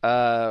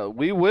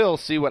we will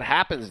see what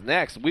happens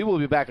next. We will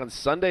be back on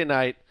Sunday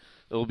night.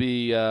 It'll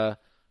be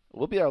it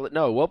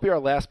won't be our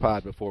last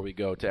pod before we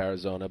go to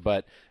Arizona,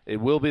 but it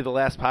will be the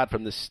last pod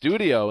from the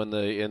studio in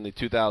the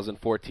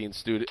 2014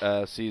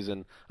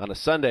 season on a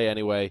Sunday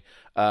anyway.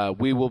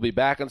 We will be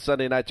back on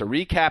Sunday night to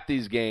recap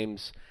these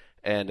games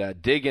and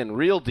dig in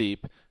real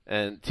deep.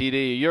 And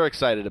TD, you're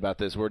excited about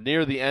this. We're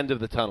near the end of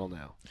the tunnel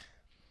now.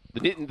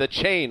 The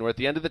chain. We're at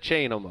the end of the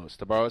chain almost,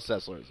 to borrow a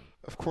Sesslerism.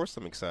 Of course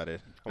I'm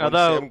excited.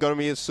 Although- I'm going to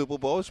be a Super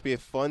Bowl. It should be a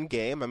fun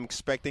game. I'm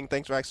expecting,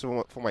 thanks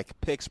for my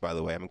picks, by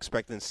the way. I'm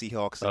expecting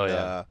Seahawks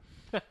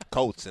and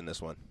Colts in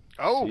this one.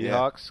 Oh,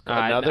 Seahawks.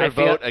 I Another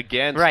feel- vote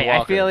against Right,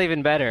 Walker. I feel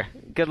even better.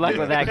 Good luck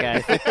with that,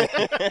 guys.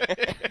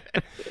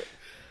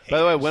 By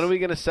the way, when are we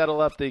going to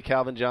settle up the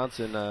Calvin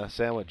Johnson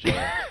sandwich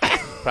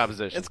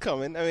proposition? It's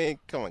coming. I mean,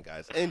 come on,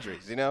 guys.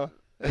 Injuries, you know?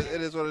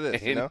 It is what it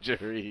is, you know?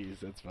 Injuries.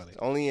 That's funny.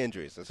 Only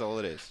injuries. That's all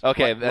it is.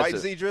 Okay, Right, that's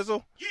Z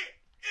Drizzle?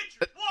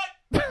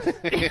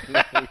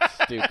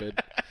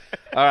 Stupid.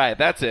 All right,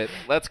 that's it.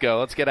 Let's go.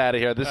 Let's get out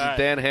of here. This is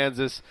Dan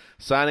Hansis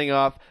signing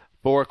off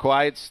for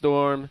Quiet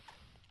Storm,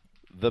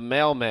 the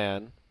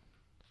mailman,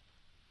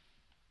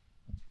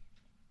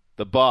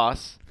 the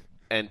boss,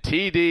 and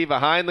TD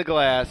behind the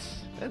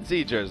glass, and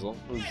Z Drizzle,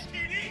 who's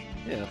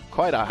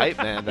quite a hype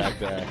man back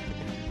there.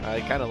 I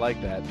kind of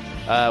like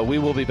that. We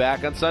will be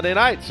back on Sunday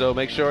night, so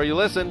make sure you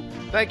listen.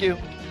 Thank you.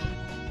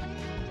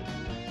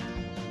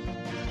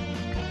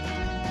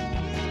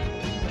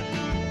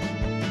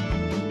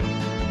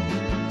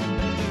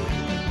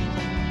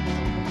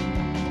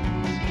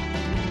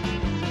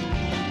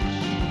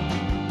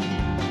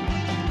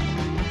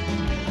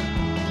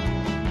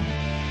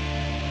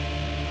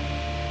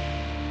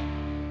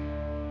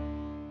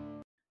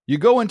 You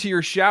go into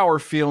your shower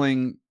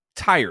feeling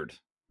tired,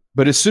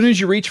 but as soon as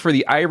you reach for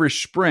the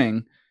Irish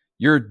Spring,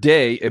 your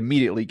day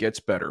immediately gets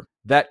better.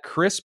 That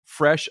crisp,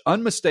 fresh,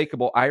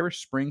 unmistakable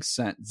Irish Spring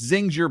scent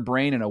zings your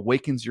brain and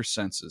awakens your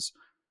senses.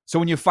 So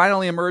when you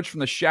finally emerge from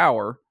the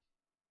shower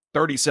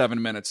 37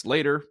 minutes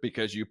later,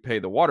 because you pay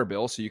the water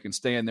bill so you can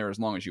stay in there as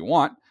long as you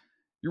want,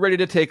 you're ready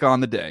to take on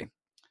the day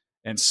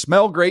and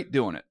smell great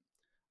doing it.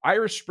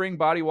 Irish Spring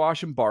Body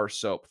Wash and Bar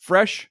Soap.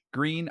 Fresh,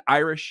 green,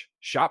 Irish.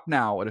 Shop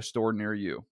now at a store near you.